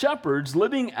county, shepherds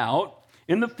living out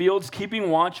in the fields, keeping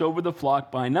watch over the flock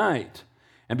by night.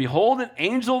 And behold, an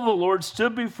angel of the Lord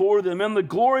stood before them, and the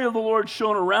glory of the Lord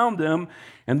shone around them,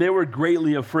 and they were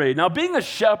greatly afraid. Now, being a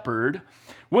shepherd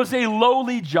was a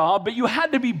lowly job, but you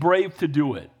had to be brave to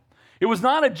do it. It was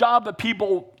not a job that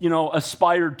people,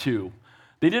 aspired to.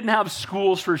 They didn't have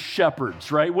schools for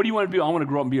shepherds, right? What do you want to do? I want to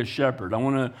grow up and be a shepherd. I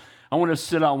want to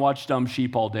sit out and watch dumb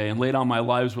sheep all day and lay down my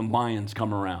lives when lions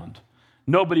come around.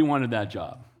 Nobody wanted that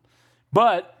job.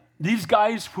 But these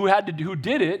guys who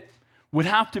did it would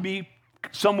have to be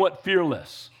somewhat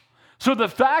fearless. So the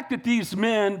fact that these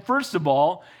men, first of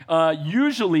all,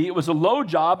 usually it was a low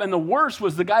job, and the worst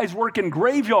was the guys working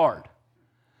graveyard.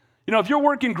 If you're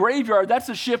working graveyard, that's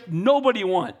a shift nobody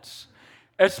wants.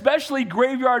 Especially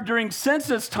graveyard during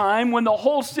census time when the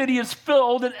whole city is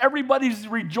filled and everybody's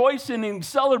rejoicing and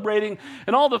celebrating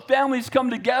and all the families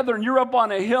come together and you're up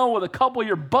on a hill with a couple of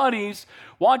your buddies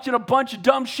watching a bunch of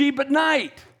dumb sheep at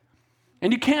night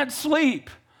and you can't sleep.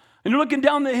 And you're looking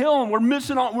down the hill and we're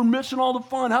missing all the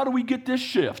fun. How do we get this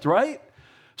shift, right?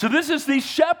 So this is these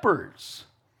shepherds.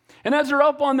 And as they're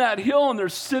up on that hill and they're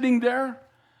sitting there,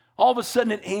 all of a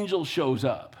sudden an angel shows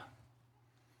up.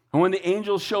 And when the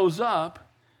angel shows up,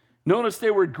 notice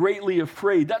they were greatly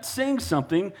afraid. That's saying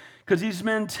something because these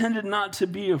men tended not to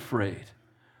be afraid.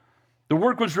 The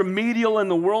work was remedial in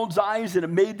the world's eyes and it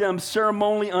made them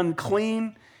ceremonially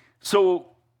unclean. So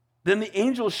then the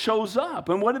angel shows up.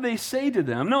 And what do they say to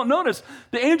them? No, notice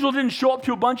the angel didn't show up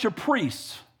to a bunch of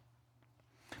priests.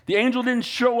 The angel didn't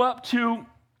show up to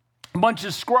a bunch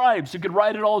of scribes who could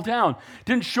write it all down.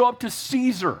 Didn't show up to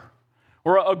Caesar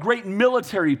or a great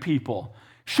military people.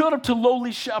 Showed up to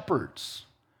lowly shepherds.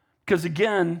 Because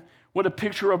again, what a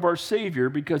picture of our Savior,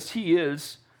 because he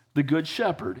is the good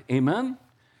shepherd. Amen?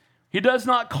 He does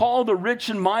not call the rich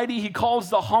and mighty, he calls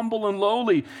the humble and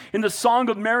lowly. In the Song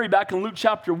of Mary, back in Luke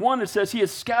chapter 1, it says, he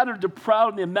has scattered the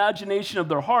proud in the imagination of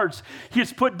their hearts. He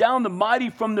has put down the mighty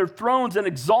from their thrones and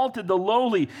exalted the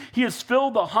lowly. He has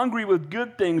filled the hungry with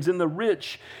good things, and the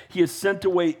rich he has sent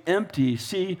away empty.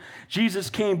 See, Jesus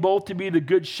came both to be the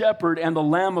good shepherd and the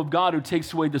Lamb of God who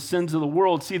takes away the sins of the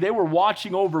world. See, they were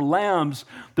watching over lambs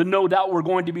that no doubt were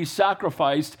going to be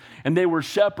sacrificed, and they were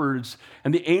shepherds,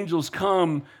 and the angels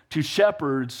come to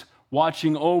shepherds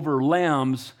watching over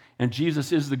lambs, and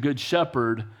Jesus is the good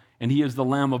shepherd, and he is the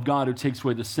Lamb of God who takes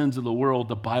away the sins of the world.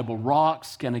 The Bible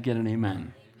rocks. Can I get an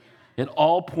amen? It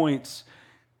all points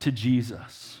to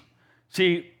Jesus.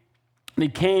 See, they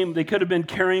could have been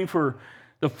caring for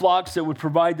the flocks that would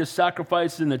provide the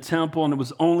sacrifice in the temple, and it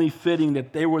was only fitting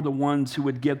that they were the ones who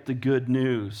would get the good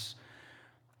news.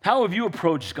 How have you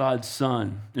approached God's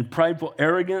Son? In prideful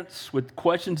arrogance, with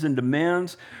questions and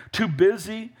demands, too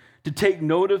busy to take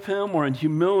note of him, or in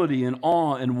humility and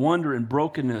awe and wonder and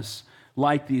brokenness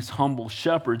like these humble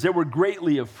shepherds? They were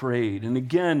greatly afraid. And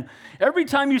again, every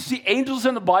time you see angels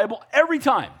in the Bible, every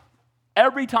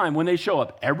time when they show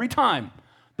up, every time,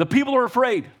 the people are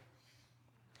afraid.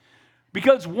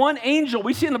 Because one angel,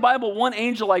 we see in the Bible one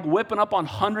angel like whipping up on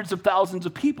hundreds of thousands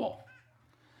of people.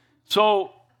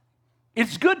 So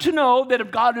it's good to know that if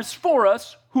God is for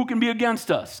us, who can be against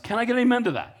us? Can I get an amen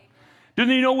to that?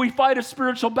 Didn't you know we fight a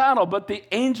spiritual battle, but the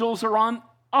angels are on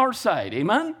our side,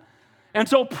 amen? And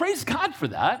so praise God for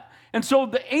that. And so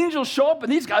the angels show up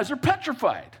and these guys are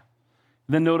petrified.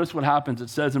 Then notice what happens. It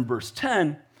says in verse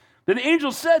 10, then the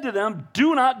angel said to them,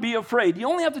 do not be afraid. You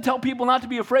only have to tell people not to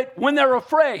be afraid when they're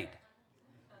afraid.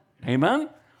 Amen?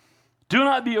 Do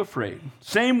not be afraid.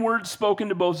 Same words spoken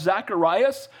to both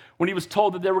Zacharias when he was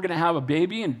told that they were going to have a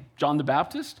baby, and John the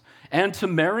Baptist, and to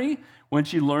Mary when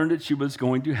she learned that she was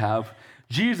going to have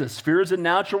Jesus. Fear is a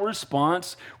natural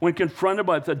response when confronted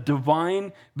by the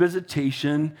divine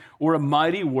visitation or a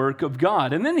mighty work of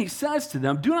God. And then he says to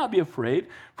them, do not be afraid,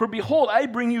 for behold, I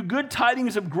bring you good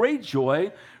tidings of great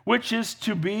joy, which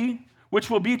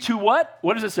will be to what?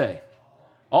 What does it say?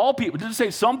 All people. Does it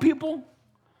say some people?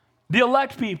 the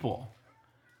elect people,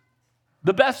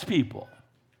 the best people,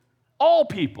 all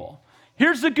people.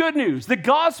 Here's the good news. The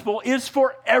gospel is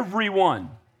for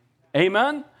everyone.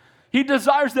 Amen? He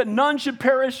desires that none should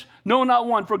perish, no, not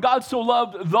one. For God so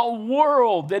loved the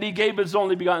world that he gave his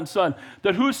only begotten Son,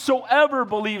 that whosoever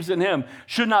believes in him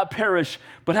should not perish,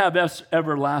 but have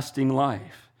everlasting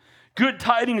life. Good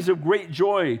tidings of great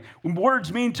joy.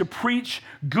 Words mean to preach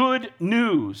good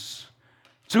news.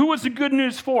 So who was the good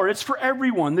news for? It's for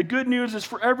everyone. The good news is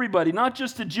for everybody, not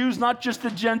just the Jews, not just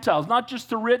the Gentiles, not just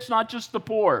the rich, not just the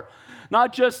poor,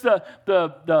 not just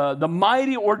the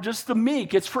mighty or just the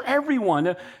meek. It's for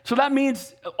everyone. So that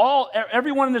means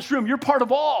everyone in this room, you're part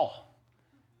of all,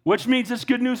 which means this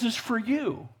good news is for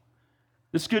you.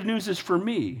 This good news is for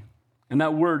me. And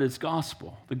that word is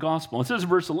gospel, the gospel. It says in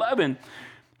verse 11,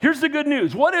 here's the good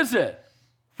news. What is it?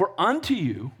 For unto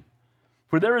you,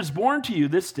 for there is born to you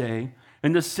this day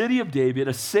in the city of David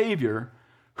a Savior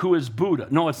who is Buddha.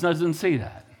 No, it doesn't say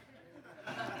that.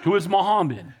 Who is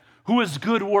Muhammad, who is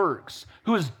good works,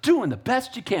 who is doing the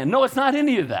best you can. No, it's not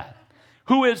any of that.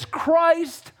 Who is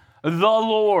Christ the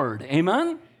Lord.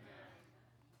 Amen?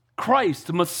 Christ,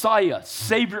 the Messiah,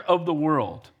 Savior of the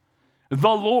world. The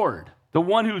Lord, the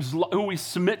one who we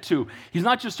submit to. He's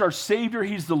not just our Savior,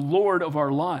 he's the Lord of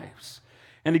our lives.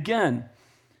 And again,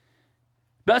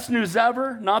 best news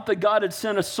ever, not that God had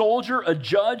sent a soldier, a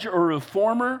judge, or a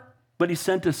reformer, but he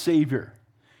sent a Savior.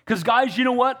 Because guys, you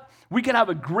know what? We could have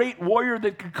a great warrior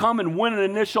that could come and win an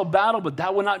initial battle, but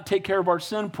that would not take care of our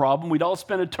sin problem. We'd all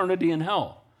spend eternity in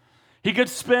hell. He could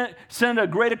send a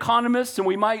great economist, and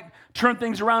we might turn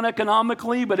things around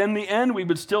economically, but in the end, we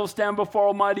would still stand before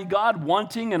Almighty God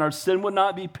wanting, and our sin would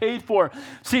not be paid for.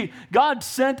 See, God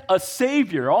sent a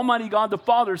Savior. Almighty God the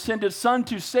Father sent his Son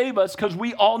to save us because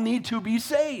we all need to be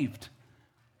saved.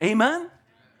 Amen?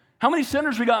 How many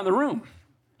sinners we got in the room?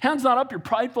 Hands not up, you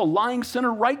prideful, lying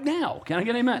sinner right now. Can I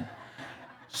get an amen?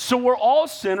 So we're all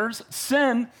sinners.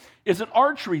 Sin is an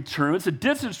archery term. It's a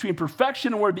distance between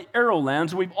perfection and where the arrow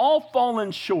lands. We've all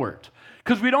fallen short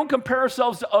because we don't compare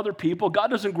ourselves to other people. God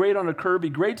doesn't grade on a curve. He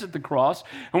grades at the cross.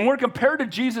 And when we're compared to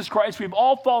Jesus Christ, we've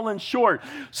all fallen short.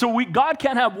 So God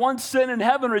can't have one sin in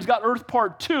heaven or he's got earth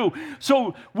part two.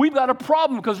 So we've got a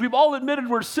problem because we've all admitted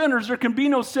we're sinners. There can be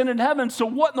no sin in heaven. So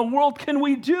what in the world can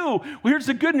we do? Well, here's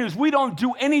the good news. We don't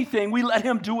do anything. We let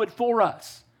him do it for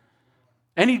us.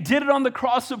 And he did it on the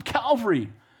cross of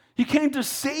Calvary. He came to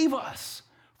save us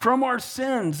from our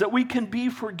sins, that we can be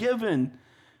forgiven.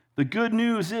 The good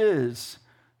news is,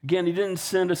 again, he didn't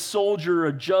send a soldier,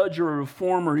 a judge, or a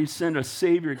reformer. He sent a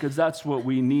Savior because that's what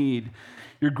we need.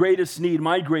 Your greatest need,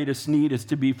 my greatest need, is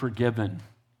to be forgiven.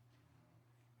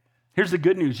 Here's the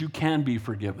good news. You can be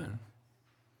forgiven.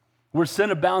 Where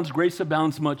sin abounds, grace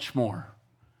abounds much more.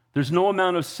 There's no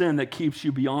amount of sin that keeps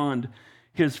you beyond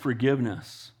his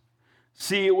forgiveness.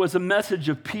 See, it was a message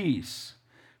of peace.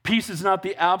 Peace is not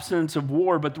the absence of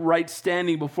war, but the right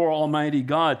standing before Almighty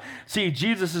God. See,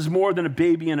 Jesus is more than a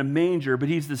baby in a manger, but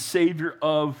he's the Savior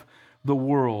of the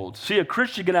world. See, a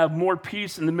Christian can have more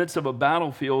peace in the midst of a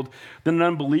battlefield than an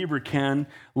unbeliever can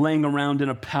laying around in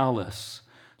a palace.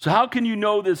 So how can you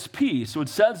know this peace? So it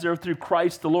says there, through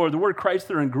Christ the Lord. The word Christ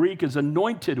there in Greek is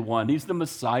anointed one. He's the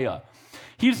Messiah.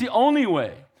 He's the only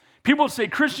way. People say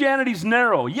Christianity's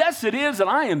narrow. Yes, it is, and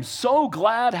I am so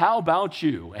glad. How about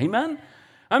you? Amen?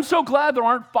 I'm so glad there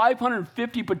aren't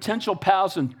 550 potential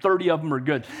paths and 30 of them are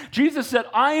good. Jesus said,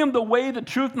 I am the way, the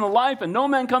truth, and the life, and no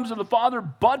man comes to the Father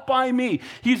but by me.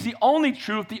 He's the only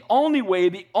truth, the only way,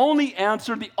 the only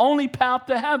answer, the only path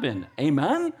to heaven.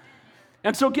 Amen?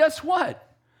 And so guess what?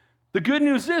 The good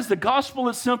news is the gospel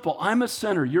is simple. I'm a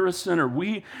sinner. You're a sinner.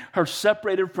 We are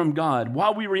separated from God.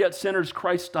 While we were yet sinners,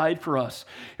 Christ died for us.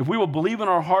 If we will believe in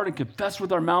our heart and confess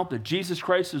with our mouth that Jesus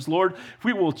Christ is Lord, if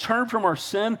we will turn from our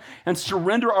sin and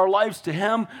surrender our lives to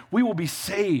him, we will be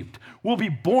saved. We'll be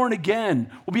born again.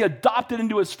 We'll be adopted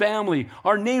into his family.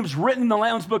 Our name's written in the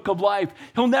Lamb's Book of Life.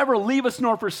 He'll never leave us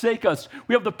nor forsake us.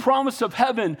 We have the promise of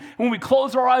heaven. When we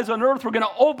close our eyes on earth, we're going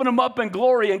to open them up in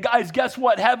glory. And guys, guess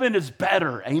what? Heaven is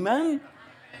better. Amen?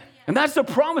 And that's the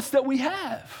promise that we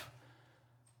have.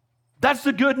 That's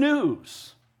the good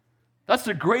news. That's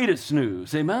the greatest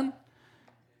news. Amen?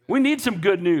 We need some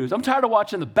good news. I'm tired of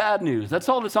watching the bad news. That's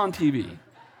all that's on TV.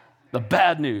 The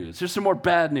bad news. There's some more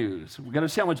bad news. We've got to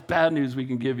see how much bad news we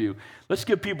can give you. Let's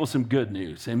give people some good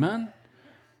news. Amen?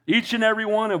 Each and every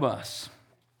one of us,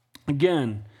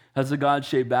 again, has a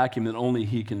God-shaped vacuum that only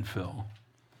he can fill.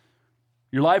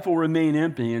 Your life will remain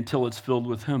empty until it's filled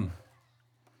with him.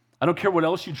 I don't care what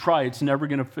else you try, it's never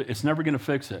going to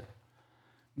fix it.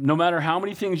 No matter how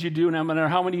many things you do, no matter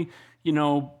how many,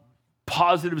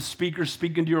 positive speakers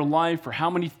speak into your life, or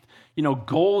how many,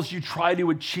 goals you try to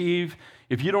achieve.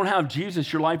 If you don't have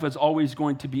Jesus, your life is always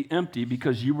going to be empty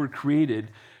because you were created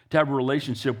to have a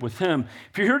relationship with him.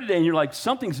 If you're here today and you're like,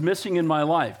 something's missing in my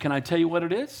life, can I tell you what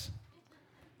it is?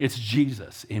 It's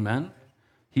Jesus, amen?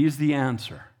 He's the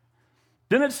answer.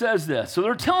 Then it says this. So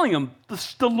they're telling him,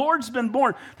 the Lord's been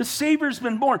born. The Savior's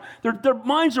been born. Their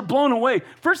minds are blown away.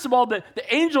 First of all, the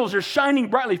angels are shining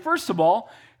brightly. First of all,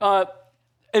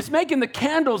 it's making the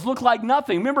candles look like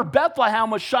nothing. Remember, Bethlehem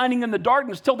was shining in the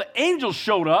darkness till the angels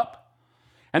showed up.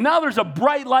 And now there's a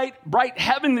bright light, bright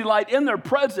heavenly light in their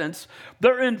presence.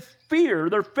 They're in fear.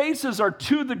 Their faces are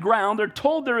to the ground. They're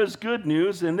told there is good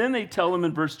news. And then they tell them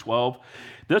in verse 12,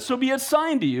 this will be a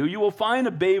sign to you. You will find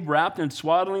a babe wrapped in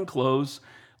swaddling clothes,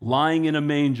 lying in a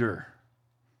manger.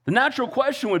 The natural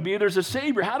question would be, there's a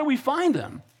Savior. How do we find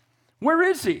him? Where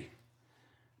is he?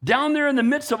 Down there in the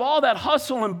midst of all that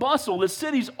hustle and bustle, the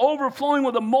city's overflowing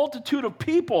with a multitude of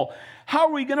people. How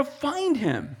are we going to find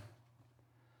him?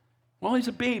 Well, he's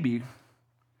a baby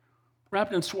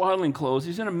wrapped in swaddling clothes.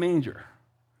 He's in a manger.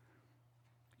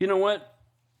 You know what?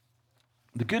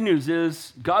 The good news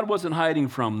is God wasn't hiding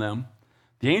from them.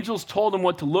 The angels told them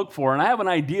what to look for, and I have an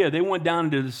idea. They went down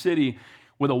into the city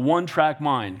with a one-track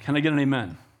mind. Can I get an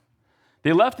amen?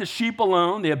 They left the sheep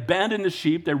alone. They abandoned the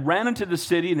sheep. They ran into the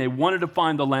city, and they wanted to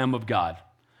find the Lamb of God.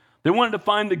 They wanted to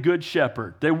find the Good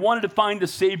Shepherd. They wanted to find the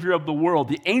Savior of the world.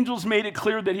 The angels made it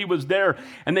clear that he was there,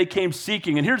 and they came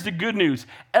seeking. And here's the good news.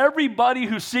 Everybody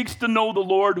who seeks to know the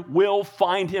Lord will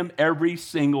find him every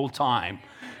single time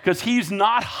because he's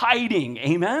not hiding.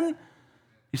 Amen?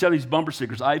 He said these bumper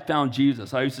stickers, I found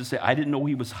Jesus. I used to say, I didn't know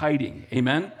he was hiding.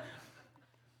 Amen?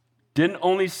 Didn't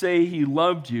only say he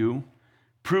loved you,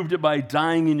 proved it by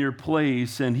dying in your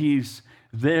place, and he's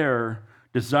there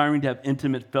desiring to have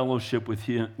intimate fellowship with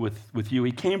you.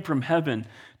 He came from heaven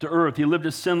to earth. He lived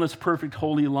a sinless, perfect,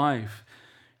 holy life.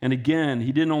 And again,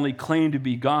 he didn't only claim to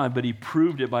be God, but he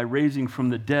proved it by raising from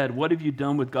the dead. What have you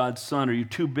done with God's Son? Are you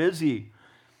too busy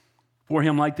for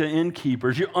him like the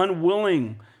innkeepers? You're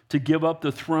unwilling to give up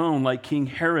the throne like King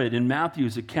Herod in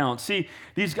Matthew's account. See,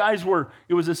 these guys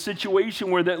it was a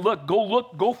situation where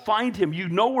go find him. You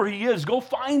know where he is, go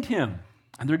find him.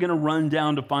 And they're going to run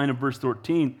down to find him, verse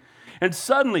 13. And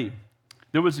suddenly,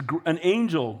 there was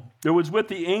with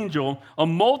the angel a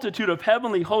multitude of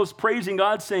heavenly hosts praising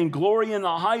God, saying, glory in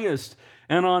the highest,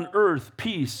 and on earth,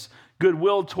 peace,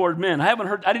 goodwill toward men. I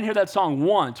didn't hear that song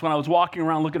once when I was walking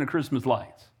around looking at Christmas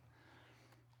lights.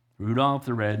 Rudolph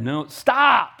the Red-Nosed,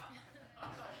 stop!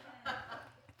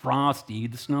 Frosty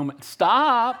the Snowman,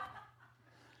 stop!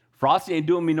 Frosty ain't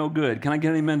doing me no good. Can I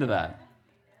get an amen to that?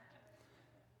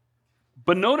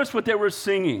 But notice what they were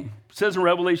singing. It says in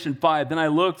Revelation 5, then I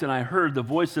looked and I heard the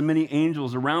voice of many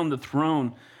angels around the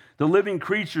throne, the living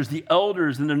creatures, the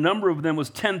elders, and the number of them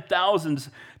was 10,000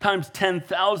 times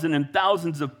 10,000 and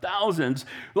thousands of thousands.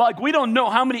 Like, we don't know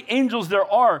how many angels there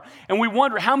are, and we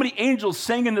wonder how many angels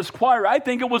sang in this choir. I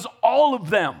think it was all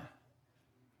of them.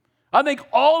 I think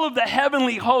all of the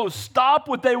heavenly hosts stopped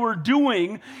what they were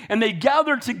doing and they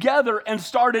gathered together and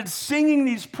started singing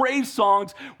these praise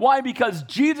songs. Why? Because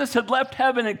Jesus had left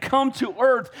heaven and come to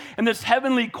earth, and this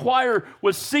heavenly choir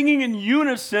was singing in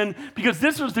unison because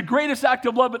this was the greatest act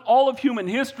of love in all of human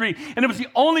history, and it was the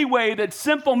only way that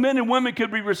sinful men and women could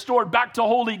be restored back to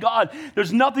holy God.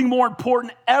 There's nothing more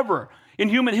important ever in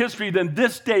human history than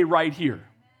this day right here.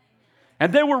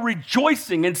 And they were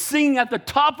rejoicing and singing at the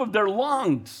top of their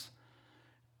lungs.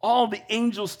 All the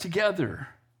angels together.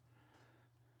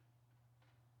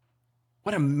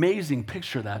 What an amazing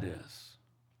picture that is.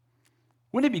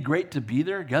 Wouldn't it be great to be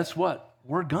there? Guess what?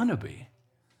 We're going to be.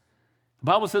 The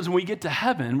Bible says when we get to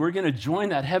heaven, we're going to join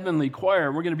that heavenly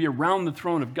choir. We're going to be around the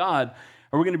throne of God,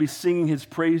 and we're going to be singing his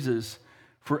praises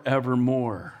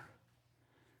forevermore.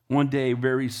 One day,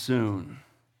 very soon.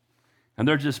 And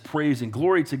they're just praising.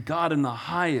 Glory to God in the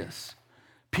highest.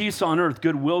 Peace on earth,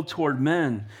 goodwill toward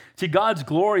men. See, God's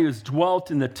glory has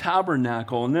dwelt in the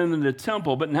tabernacle and then in the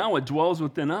temple, but now it dwells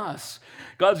within us.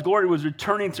 God's glory was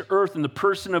returning to earth in the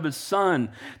person of his Son.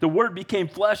 The Word became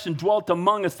flesh and dwelt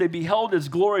among us. They beheld his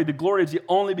glory. The glory is the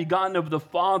only begotten of the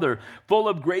Father, full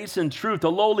of grace and truth.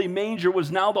 The lowly manger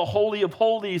was now the Holy of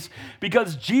Holies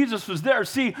because Jesus was there.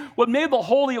 See, what made the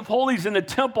Holy of Holies in the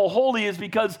temple holy is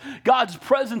because God's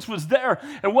presence was there.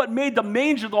 And what made the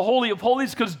manger the Holy of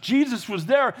Holies because Jesus was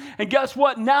there. And guess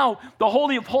what? Now the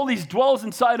Holy of Holies dwells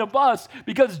inside of us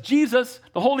because Jesus,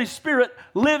 the Holy Spirit,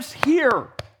 lives here.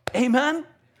 Amen?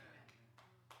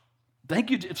 Thank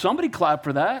you. Somebody clap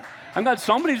for that. I'm glad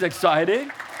somebody's excited.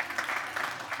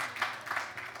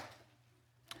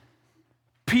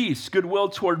 Peace, goodwill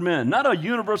toward men. Not a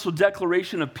universal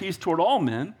declaration of peace toward all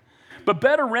men, But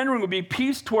better rendering would be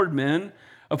peace toward men,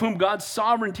 of whom God's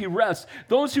sovereignty rests.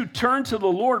 Those who turn to the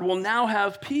Lord will now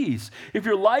have peace. If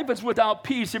your life is without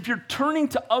peace, if you're turning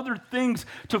to other things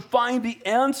to find the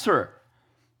answer,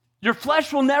 your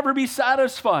flesh will never be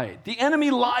satisfied. The enemy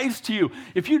lies to you.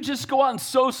 If you just go out and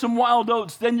sow some wild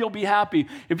oats, then you'll be happy.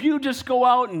 If you just go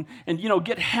out and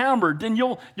get hammered, then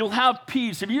you'll have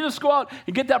peace. If you just go out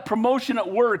and get that promotion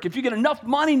at work, if you get enough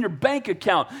money in your bank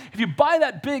account, if you buy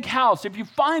that big house, if you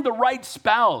find the right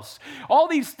spouse, all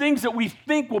these things that we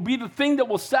think will be the thing that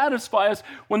will satisfy us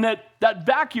when that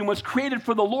vacuum was created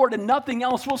for the Lord and nothing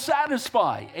else will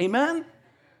satisfy. Amen?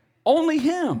 Only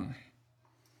Him.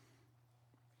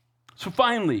 So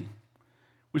finally,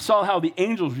 we saw how the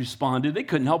angels responded. They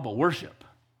couldn't help but worship.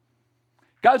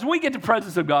 Guys, when we get to the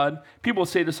presence of God, people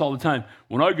say this all the time.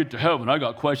 When I get to heaven, I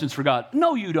got questions for God.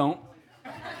 No, you don't.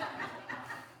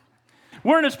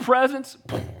 We're in His presence.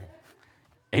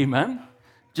 Amen.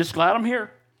 Just glad I'm here.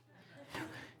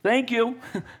 Thank you.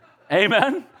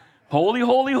 Amen. Holy,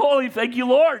 holy, holy. Thank you,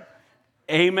 Lord.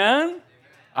 Amen.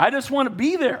 I just want to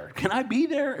be there. Can I be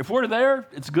there? If we're there,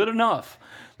 it's good enough.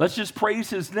 Let's just praise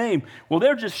His name. Well,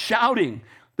 they're just shouting.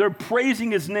 They're praising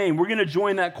His name. We're going to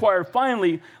join that choir.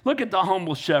 Finally, look at the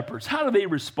humble shepherds. How do they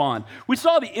respond? We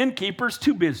saw the innkeepers,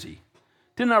 too busy.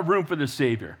 Didn't have room for the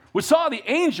Savior. We saw the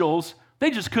angels. They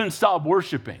just couldn't stop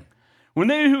worshiping. When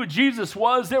they knew who Jesus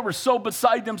was, they were so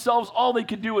beside themselves, all they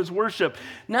could do was worship.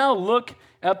 Now look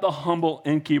at the humble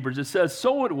innkeepers. It says,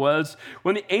 so it was,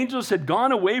 when the angels had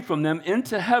gone away from them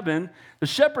into heaven, the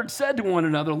shepherds said to one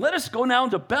another, let us go now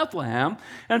into Bethlehem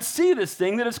and see this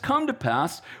thing that has come to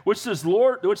pass, which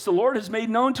the Lord has made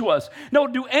known to us. Now,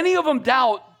 do any of them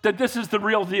doubt that this is the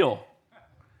real deal?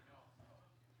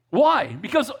 Why?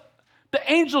 Because the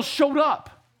angels showed up.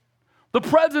 The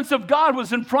presence of God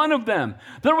was in front of them.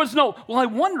 There was no, well, I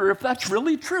wonder if that's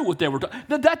really true what they were talking.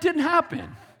 That didn't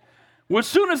happen. Well, as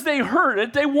soon as they heard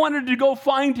it, they wanted to go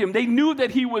find Him. They knew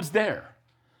that He was there.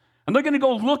 And they're going to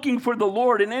go looking for the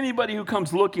Lord, and anybody who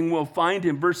comes looking will find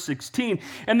Him. Verse 16,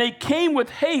 and they came with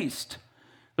haste.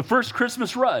 The first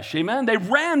Christmas rush, amen? They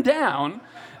ran down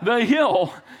the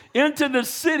hill into the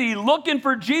city looking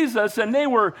for Jesus, and they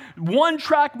were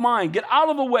one-track mind. Get out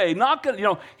of the way. Not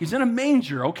gonna, He's in a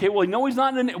manger. Okay, well, no, He's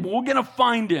not we're going to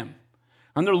find Him.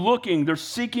 And they're looking, they're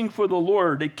seeking for the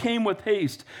Lord. They came with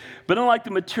haste. But unlike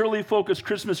the materially focused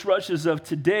Christmas rushes of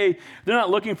today, they're not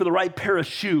looking for the right pair of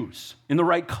shoes in the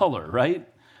right color, right?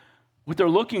 What they're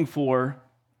looking for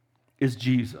is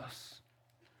Jesus.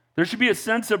 There should be a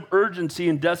sense of urgency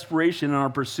and desperation in our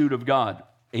pursuit of God.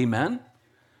 Amen?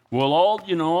 Well,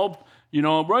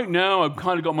 right now I've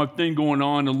kind of got my thing going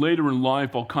on, and later in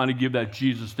life I'll kind of give that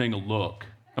Jesus thing a look.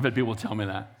 I've had people tell me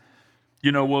that.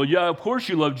 Well, yeah, of course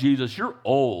you love Jesus. You're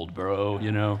old, bro,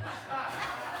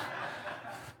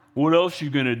 What else you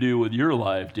going to do with your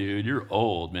life, dude? You're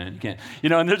old, man. You can't,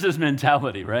 and there's this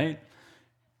mentality, right?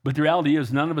 But the reality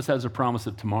is none of us has a promise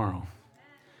of tomorrow.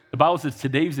 The Bible says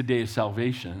today's the day of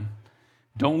salvation.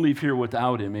 Don't leave here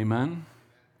without Him, amen?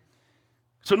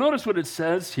 So notice what it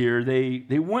says here.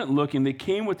 They went looking, they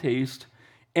came with haste,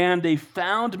 and they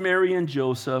found Mary and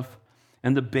Joseph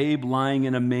and the babe lying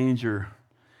in a manger.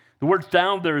 The word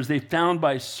found there is they found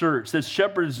by search. The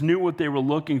shepherds knew what they were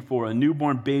looking for, a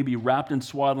newborn baby wrapped in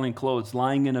swaddling clothes,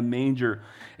 lying in a manger.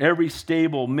 Every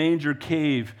stable, manger,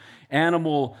 cave,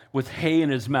 animal with hay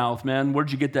in his mouth. Man,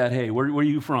 where'd you get that hay? Where are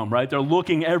you from, right? They're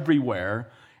looking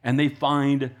everywhere, and they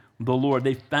find the Lord.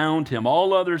 They found Him.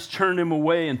 All others turned Him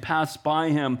away and passed by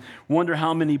Him. Wonder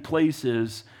how many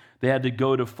places they had to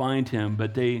go to find Him,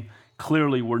 but they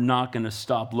clearly were not going to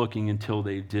stop looking until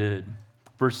they did.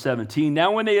 Verse 17,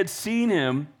 now when they had seen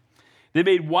Him, they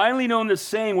made widely known the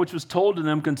saying which was told to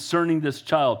them concerning this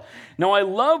child. Now I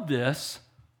love this,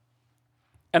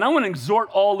 and I want to exhort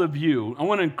all of you. I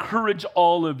want to encourage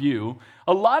all of you.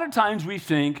 A lot of times we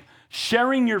think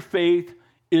sharing your faith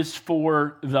is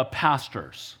for the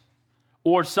pastors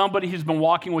or somebody who's been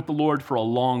walking with the Lord for a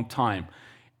long time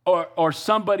or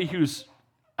somebody who's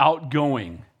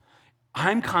outgoing.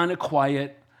 I'm kind of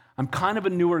quiet. I'm kind of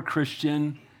a newer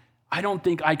Christian. I don't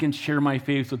think I can share my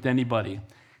faith with anybody.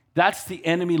 That's the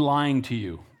enemy lying to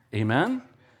you. Amen?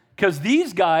 Because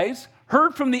these guys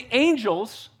heard from the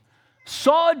angels,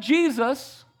 saw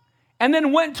Jesus, and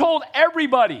then went and told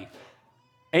everybody.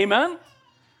 Amen?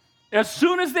 As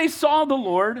soon as they saw the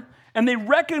Lord and they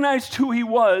recognized who He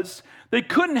was, they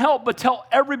couldn't help but tell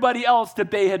everybody else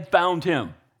that they had found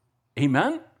Him.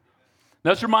 Amen?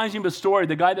 This reminds me of a story.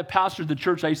 The guy that pastored the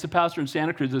church I used to pastor in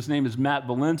Santa Cruz, his name is Matt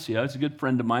Valencia. He's a good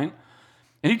friend of mine.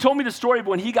 And he told me the story of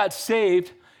when he got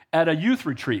saved at a youth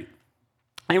retreat.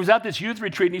 he was at this youth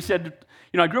retreat, and he said,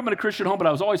 I grew up in a Christian home, but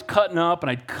I was always cutting up, and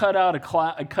I'd cut out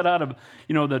of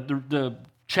the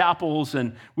chapels,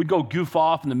 and we'd go goof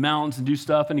off in the mountains and do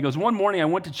stuff. And he goes, one morning I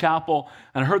went to chapel,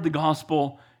 and I heard the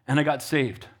gospel, and I got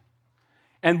saved.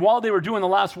 And while they were doing the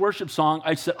last worship song,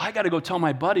 I said, I got to go tell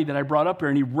my buddy that I brought up here.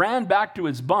 And he ran back to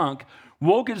his bunk,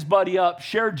 woke his buddy up,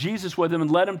 shared Jesus with him,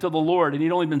 and led him to the Lord. And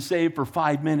he'd only been saved for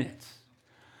 5 minutes.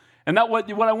 And that what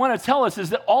I want to tell us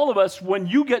is that all of us, when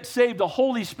you get saved, the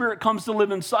Holy Spirit comes to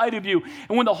live inside of you.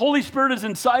 And when the Holy Spirit is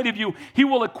inside of you, he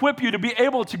will equip you to be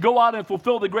able to go out and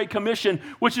fulfill the Great Commission,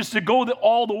 which is to go to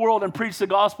all the world and preach the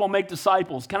gospel and make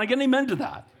disciples. Can I get an amen to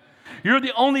that? You're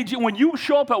the only, when you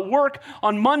show up at work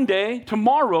on Monday,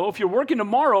 tomorrow, if you're working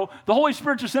tomorrow, the Holy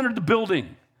Spirit just entered the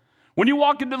building. When you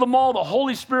walk into the mall, the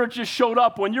Holy Spirit just showed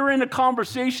up. When you're in a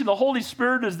conversation, the Holy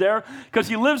Spirit is there because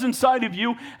he lives inside of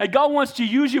you, and God wants to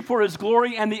use you for his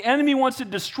glory, and the enemy wants to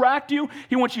distract you.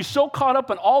 He wants you so caught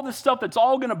up in all this stuff that's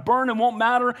all going to burn and won't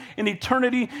matter in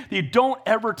eternity that you don't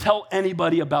ever tell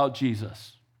anybody about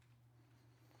Jesus.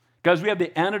 Guys, we have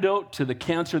the antidote to the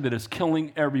cancer that is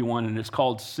killing everyone, and it's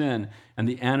called sin, and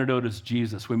the antidote is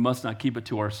Jesus. We must not keep it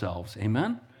to ourselves.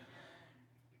 Amen?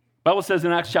 The Bible says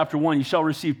in Acts chapter 1, you shall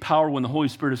receive power when the Holy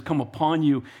Spirit has come upon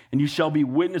you, and you shall be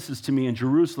witnesses to me in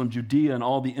Jerusalem, Judea, and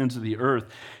all the ends of the earth.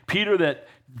 Peter, that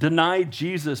denied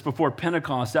Jesus before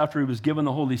Pentecost after he was given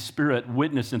the Holy Spirit,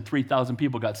 witnessed, and 3,000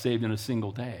 people got saved in a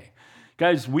single day.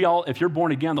 Guys, if you're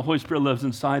born again, the Holy Spirit lives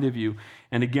inside of you.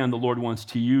 And again, the Lord wants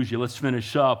to use you. Let's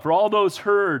finish up. For all those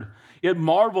heard, it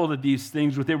marveled at these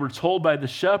things which they were told by the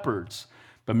shepherds.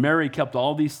 But Mary kept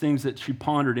all these things that she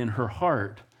pondered in her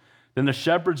heart. Then the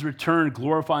shepherds returned,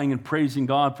 glorifying and praising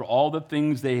God for all the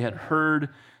things they had heard,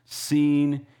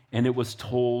 seen, and it was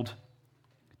told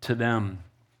to them.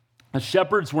 The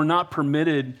shepherds were not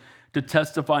permitted to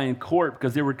testify in court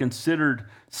because they were considered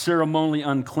ceremonially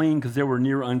unclean because they were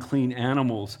near unclean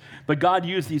animals. But God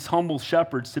used these humble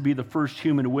shepherds to be the first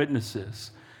human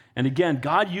witnesses. And again,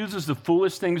 God uses the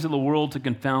foolish things of the world to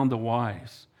confound the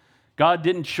wise. God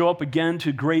didn't show up again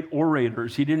to great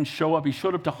orators. He didn't show up. He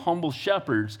showed up to humble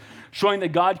shepherds, showing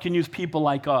that God can use people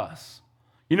like us.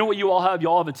 You know what you all have? You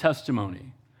all have a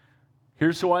testimony.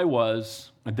 Here's who I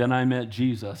was, and then I met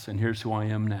Jesus, and here's who I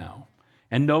am now.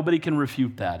 And nobody can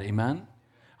refute that, amen?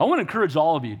 I want to encourage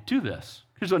all of you, do this.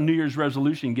 Here's a New Year's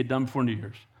resolution you can get done before New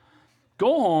Year's.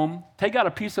 Go home, take out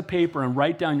a piece of paper, and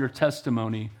write down your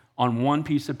testimony on one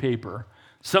piece of paper,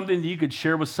 something that you could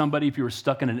share with somebody if you were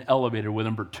stuck in an elevator with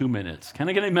them for 2 minutes. Can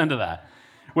I get an amen to that?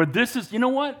 Where this is, you know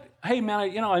what? Hey, man,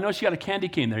 I know she got a candy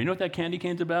cane there. You know what that candy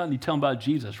cane's about? And you tell them about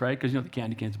Jesus, right? Because you know the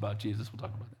candy cane's about Jesus. We'll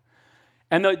talk about that.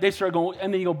 And they start going,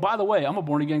 and then you go, by the way, I'm a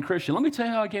born-again Christian. Let me tell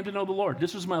you how I came to know the Lord.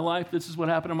 This was my life. This is what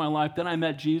happened in my life. Then I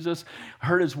met Jesus,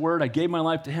 heard his word. I gave my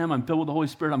life to him. I'm filled with the Holy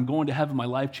Spirit. I'm going to heaven. My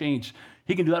life changed.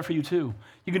 He can do that for you too.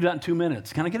 You can do that in 2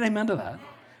 minutes. Can I get an amen to that?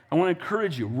 I want to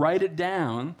encourage you. Write it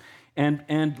down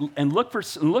and look for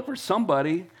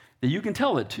somebody that you can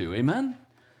tell it to. Amen?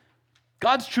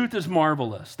 God's truth is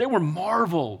marvelous. They were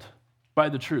marveled by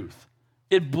the truth.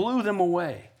 It blew them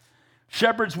away.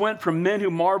 Shepherds went from men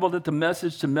who marveled at the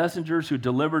message to messengers who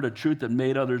delivered a truth that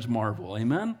made others marvel.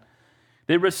 Amen?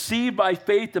 They received by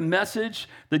faith the message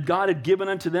that God had given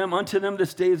unto them. Unto them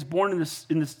this day is born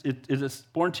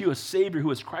born to you a Savior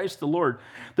who is Christ the Lord.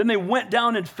 Then they went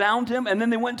down and found him, and then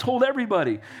they went and told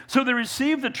everybody. So they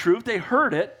received the truth, they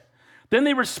heard it, then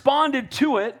they responded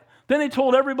to it, then they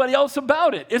told everybody else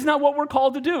about it. Isn't that what we're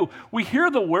called to do? We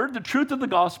hear the word, the truth of the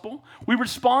gospel, we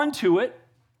respond to it,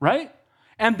 right?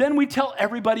 And then we tell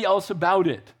everybody else about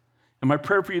it. And my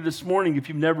prayer for you this morning, if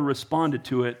you've never responded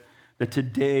to it, that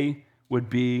today would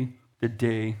be the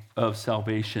day of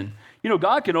salvation. You know,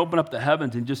 God can open up the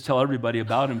heavens and just tell everybody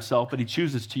about himself, but he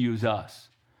chooses to use us.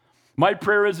 My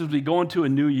prayer is as we go into a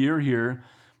new year here,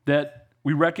 that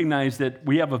we recognize that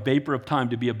we have a vapor of time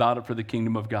to be about it for the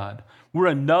kingdom of God. We're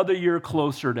another year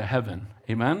closer to heaven.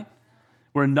 Amen?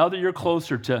 We're another year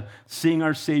closer to seeing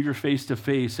our Savior face to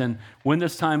face. And when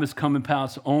this time has come and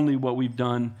passed, only what we've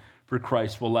done for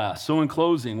Christ will last. So in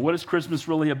closing, what is Christmas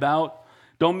really about?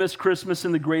 Don't miss Christmas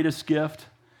in the greatest gift.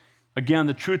 Again,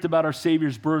 the truth about our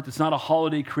Savior's birth, it's not a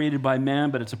holiday created by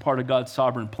man, but it's a part of God's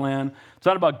sovereign plan. It's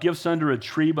not about gifts under a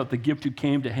tree, but the gift who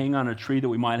came to hang on a tree that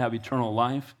we might have eternal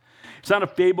life. It's not a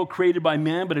fable created by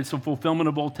man, but it's a fulfillment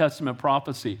of Old Testament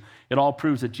prophecy. It all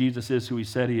proves that Jesus is who he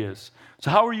said he is. So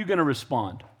how are you going to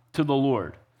respond to the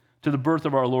Lord, to the birth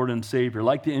of our Lord and Savior?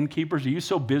 Like the innkeepers, are you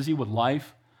so busy with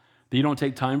life that you don't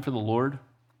take time for the Lord?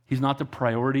 He's not the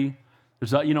priority.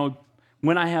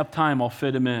 When I have time, I'll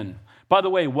fit him in. By the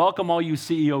way, welcome all you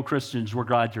CEO Christians. We're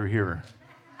glad you're here.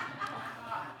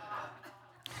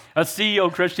 A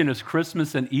CEO Christian is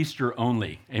Christmas and Easter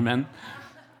only. Amen?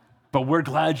 But we're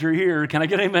glad you're here. Can I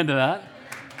get amen to that?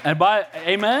 And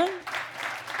amen?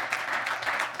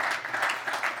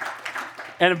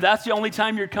 And if that's the only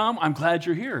time you come, I'm glad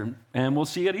you're here. And we'll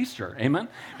see you at Easter. Amen?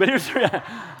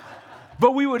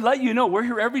 But we would let you know we're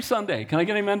here every Sunday. Can I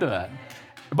get amen to that?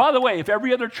 By the way, if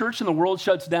every other church in the world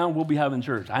shuts down, we'll be having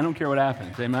church. I don't care what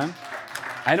happens. Amen?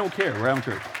 I don't care. We're having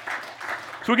church.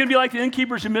 So we're going to be like the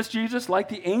innkeepers who miss Jesus, like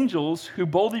the angels who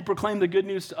boldly proclaim the good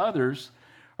news to others,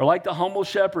 or like the humble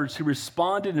shepherds who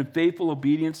responded in faithful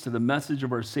obedience to the message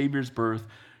of our Savior's birth,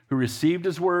 who received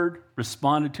his word,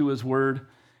 responded to his word,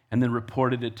 and then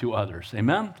reported it to others.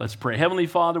 Amen? Let's pray. Heavenly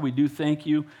Father, we do thank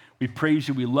you. We praise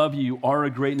you. We love you. You are a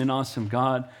great and an awesome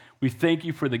God. We thank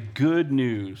you for the good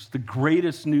news, the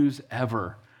greatest news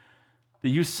ever, that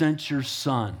you sent your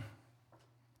Son,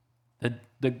 that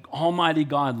the Almighty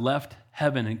God left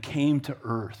heaven and came to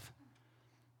earth,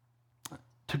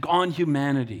 took on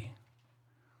humanity,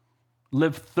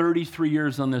 lived 33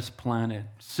 years on this planet,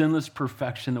 sinless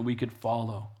perfection that we could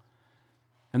follow,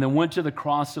 and then went to the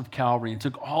cross of Calvary and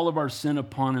took all of our sin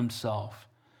upon himself.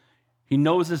 He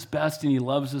knows us best and he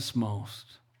loves us most.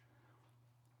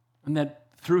 And that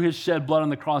through his shed blood on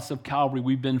the cross of Calvary,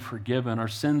 we've been forgiven. Our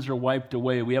sins are wiped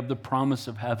away. We have the promise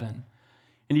of heaven.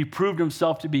 And he proved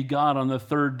himself to be God on the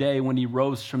third day when he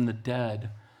rose from the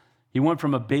dead. He went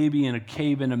from a baby in a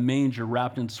cave in a manger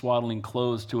wrapped in swaddling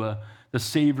clothes to the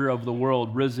Savior of the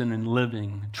world, risen and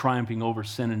living, triumphing over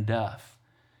sin and death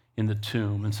in the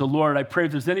tomb. And so, Lord, I pray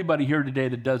if there's anybody here today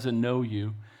that doesn't know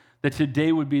you, that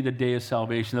today would be the day of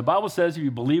salvation. The Bible says if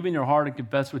you believe in your heart and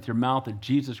confess with your mouth that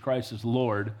Jesus Christ is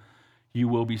Lord, you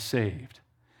will be saved.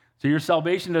 So your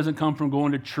salvation doesn't come from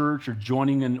going to church or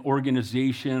joining an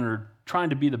organization or trying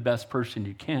to be the best person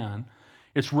you can.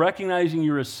 It's recognizing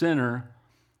you're a sinner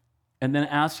and then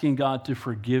asking God to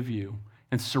forgive you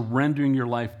and surrendering your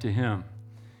life to him.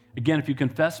 Again, if you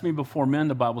confess me before men,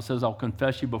 the Bible says, I'll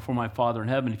confess you before my Father in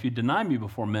heaven. If you deny me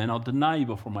before men, I'll deny you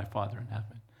before my Father in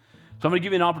heaven. So I'm going to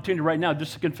give you an opportunity right now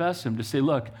just to confess him, to say,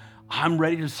 look, I'm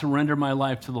ready to surrender my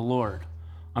life to the Lord.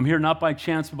 I'm here not by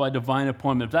chance, but by divine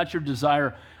appointment. If that's your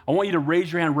desire, I want you to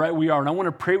raise your hand right where you are, and I want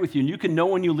to pray with you. And you can know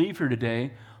when you leave here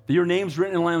today that your name's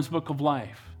written in the Lamb's Book of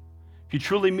Life. If you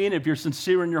truly mean it, if you're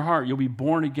sincere in your heart, you'll be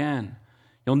born again.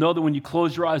 You'll know that when you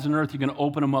close your eyes on earth, you're going to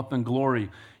open them up in glory.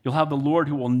 You'll have the Lord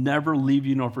who will never leave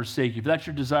you nor forsake you. If that's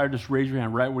your desire, just raise your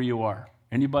hand right where you are.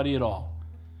 Anybody at all.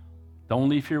 Don't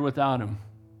leave here without him.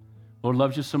 Lord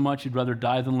loves you so much, he'd rather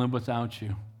die than live without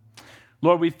you.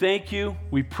 Lord, we thank you.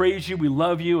 We praise you. We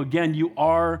love you. Again, you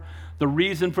are the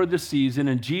reason for the season.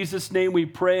 In Jesus' name we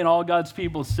pray, and all God's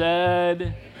people said,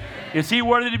 Amen. Is he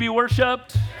worthy to be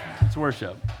worshiped? Let's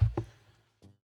worship.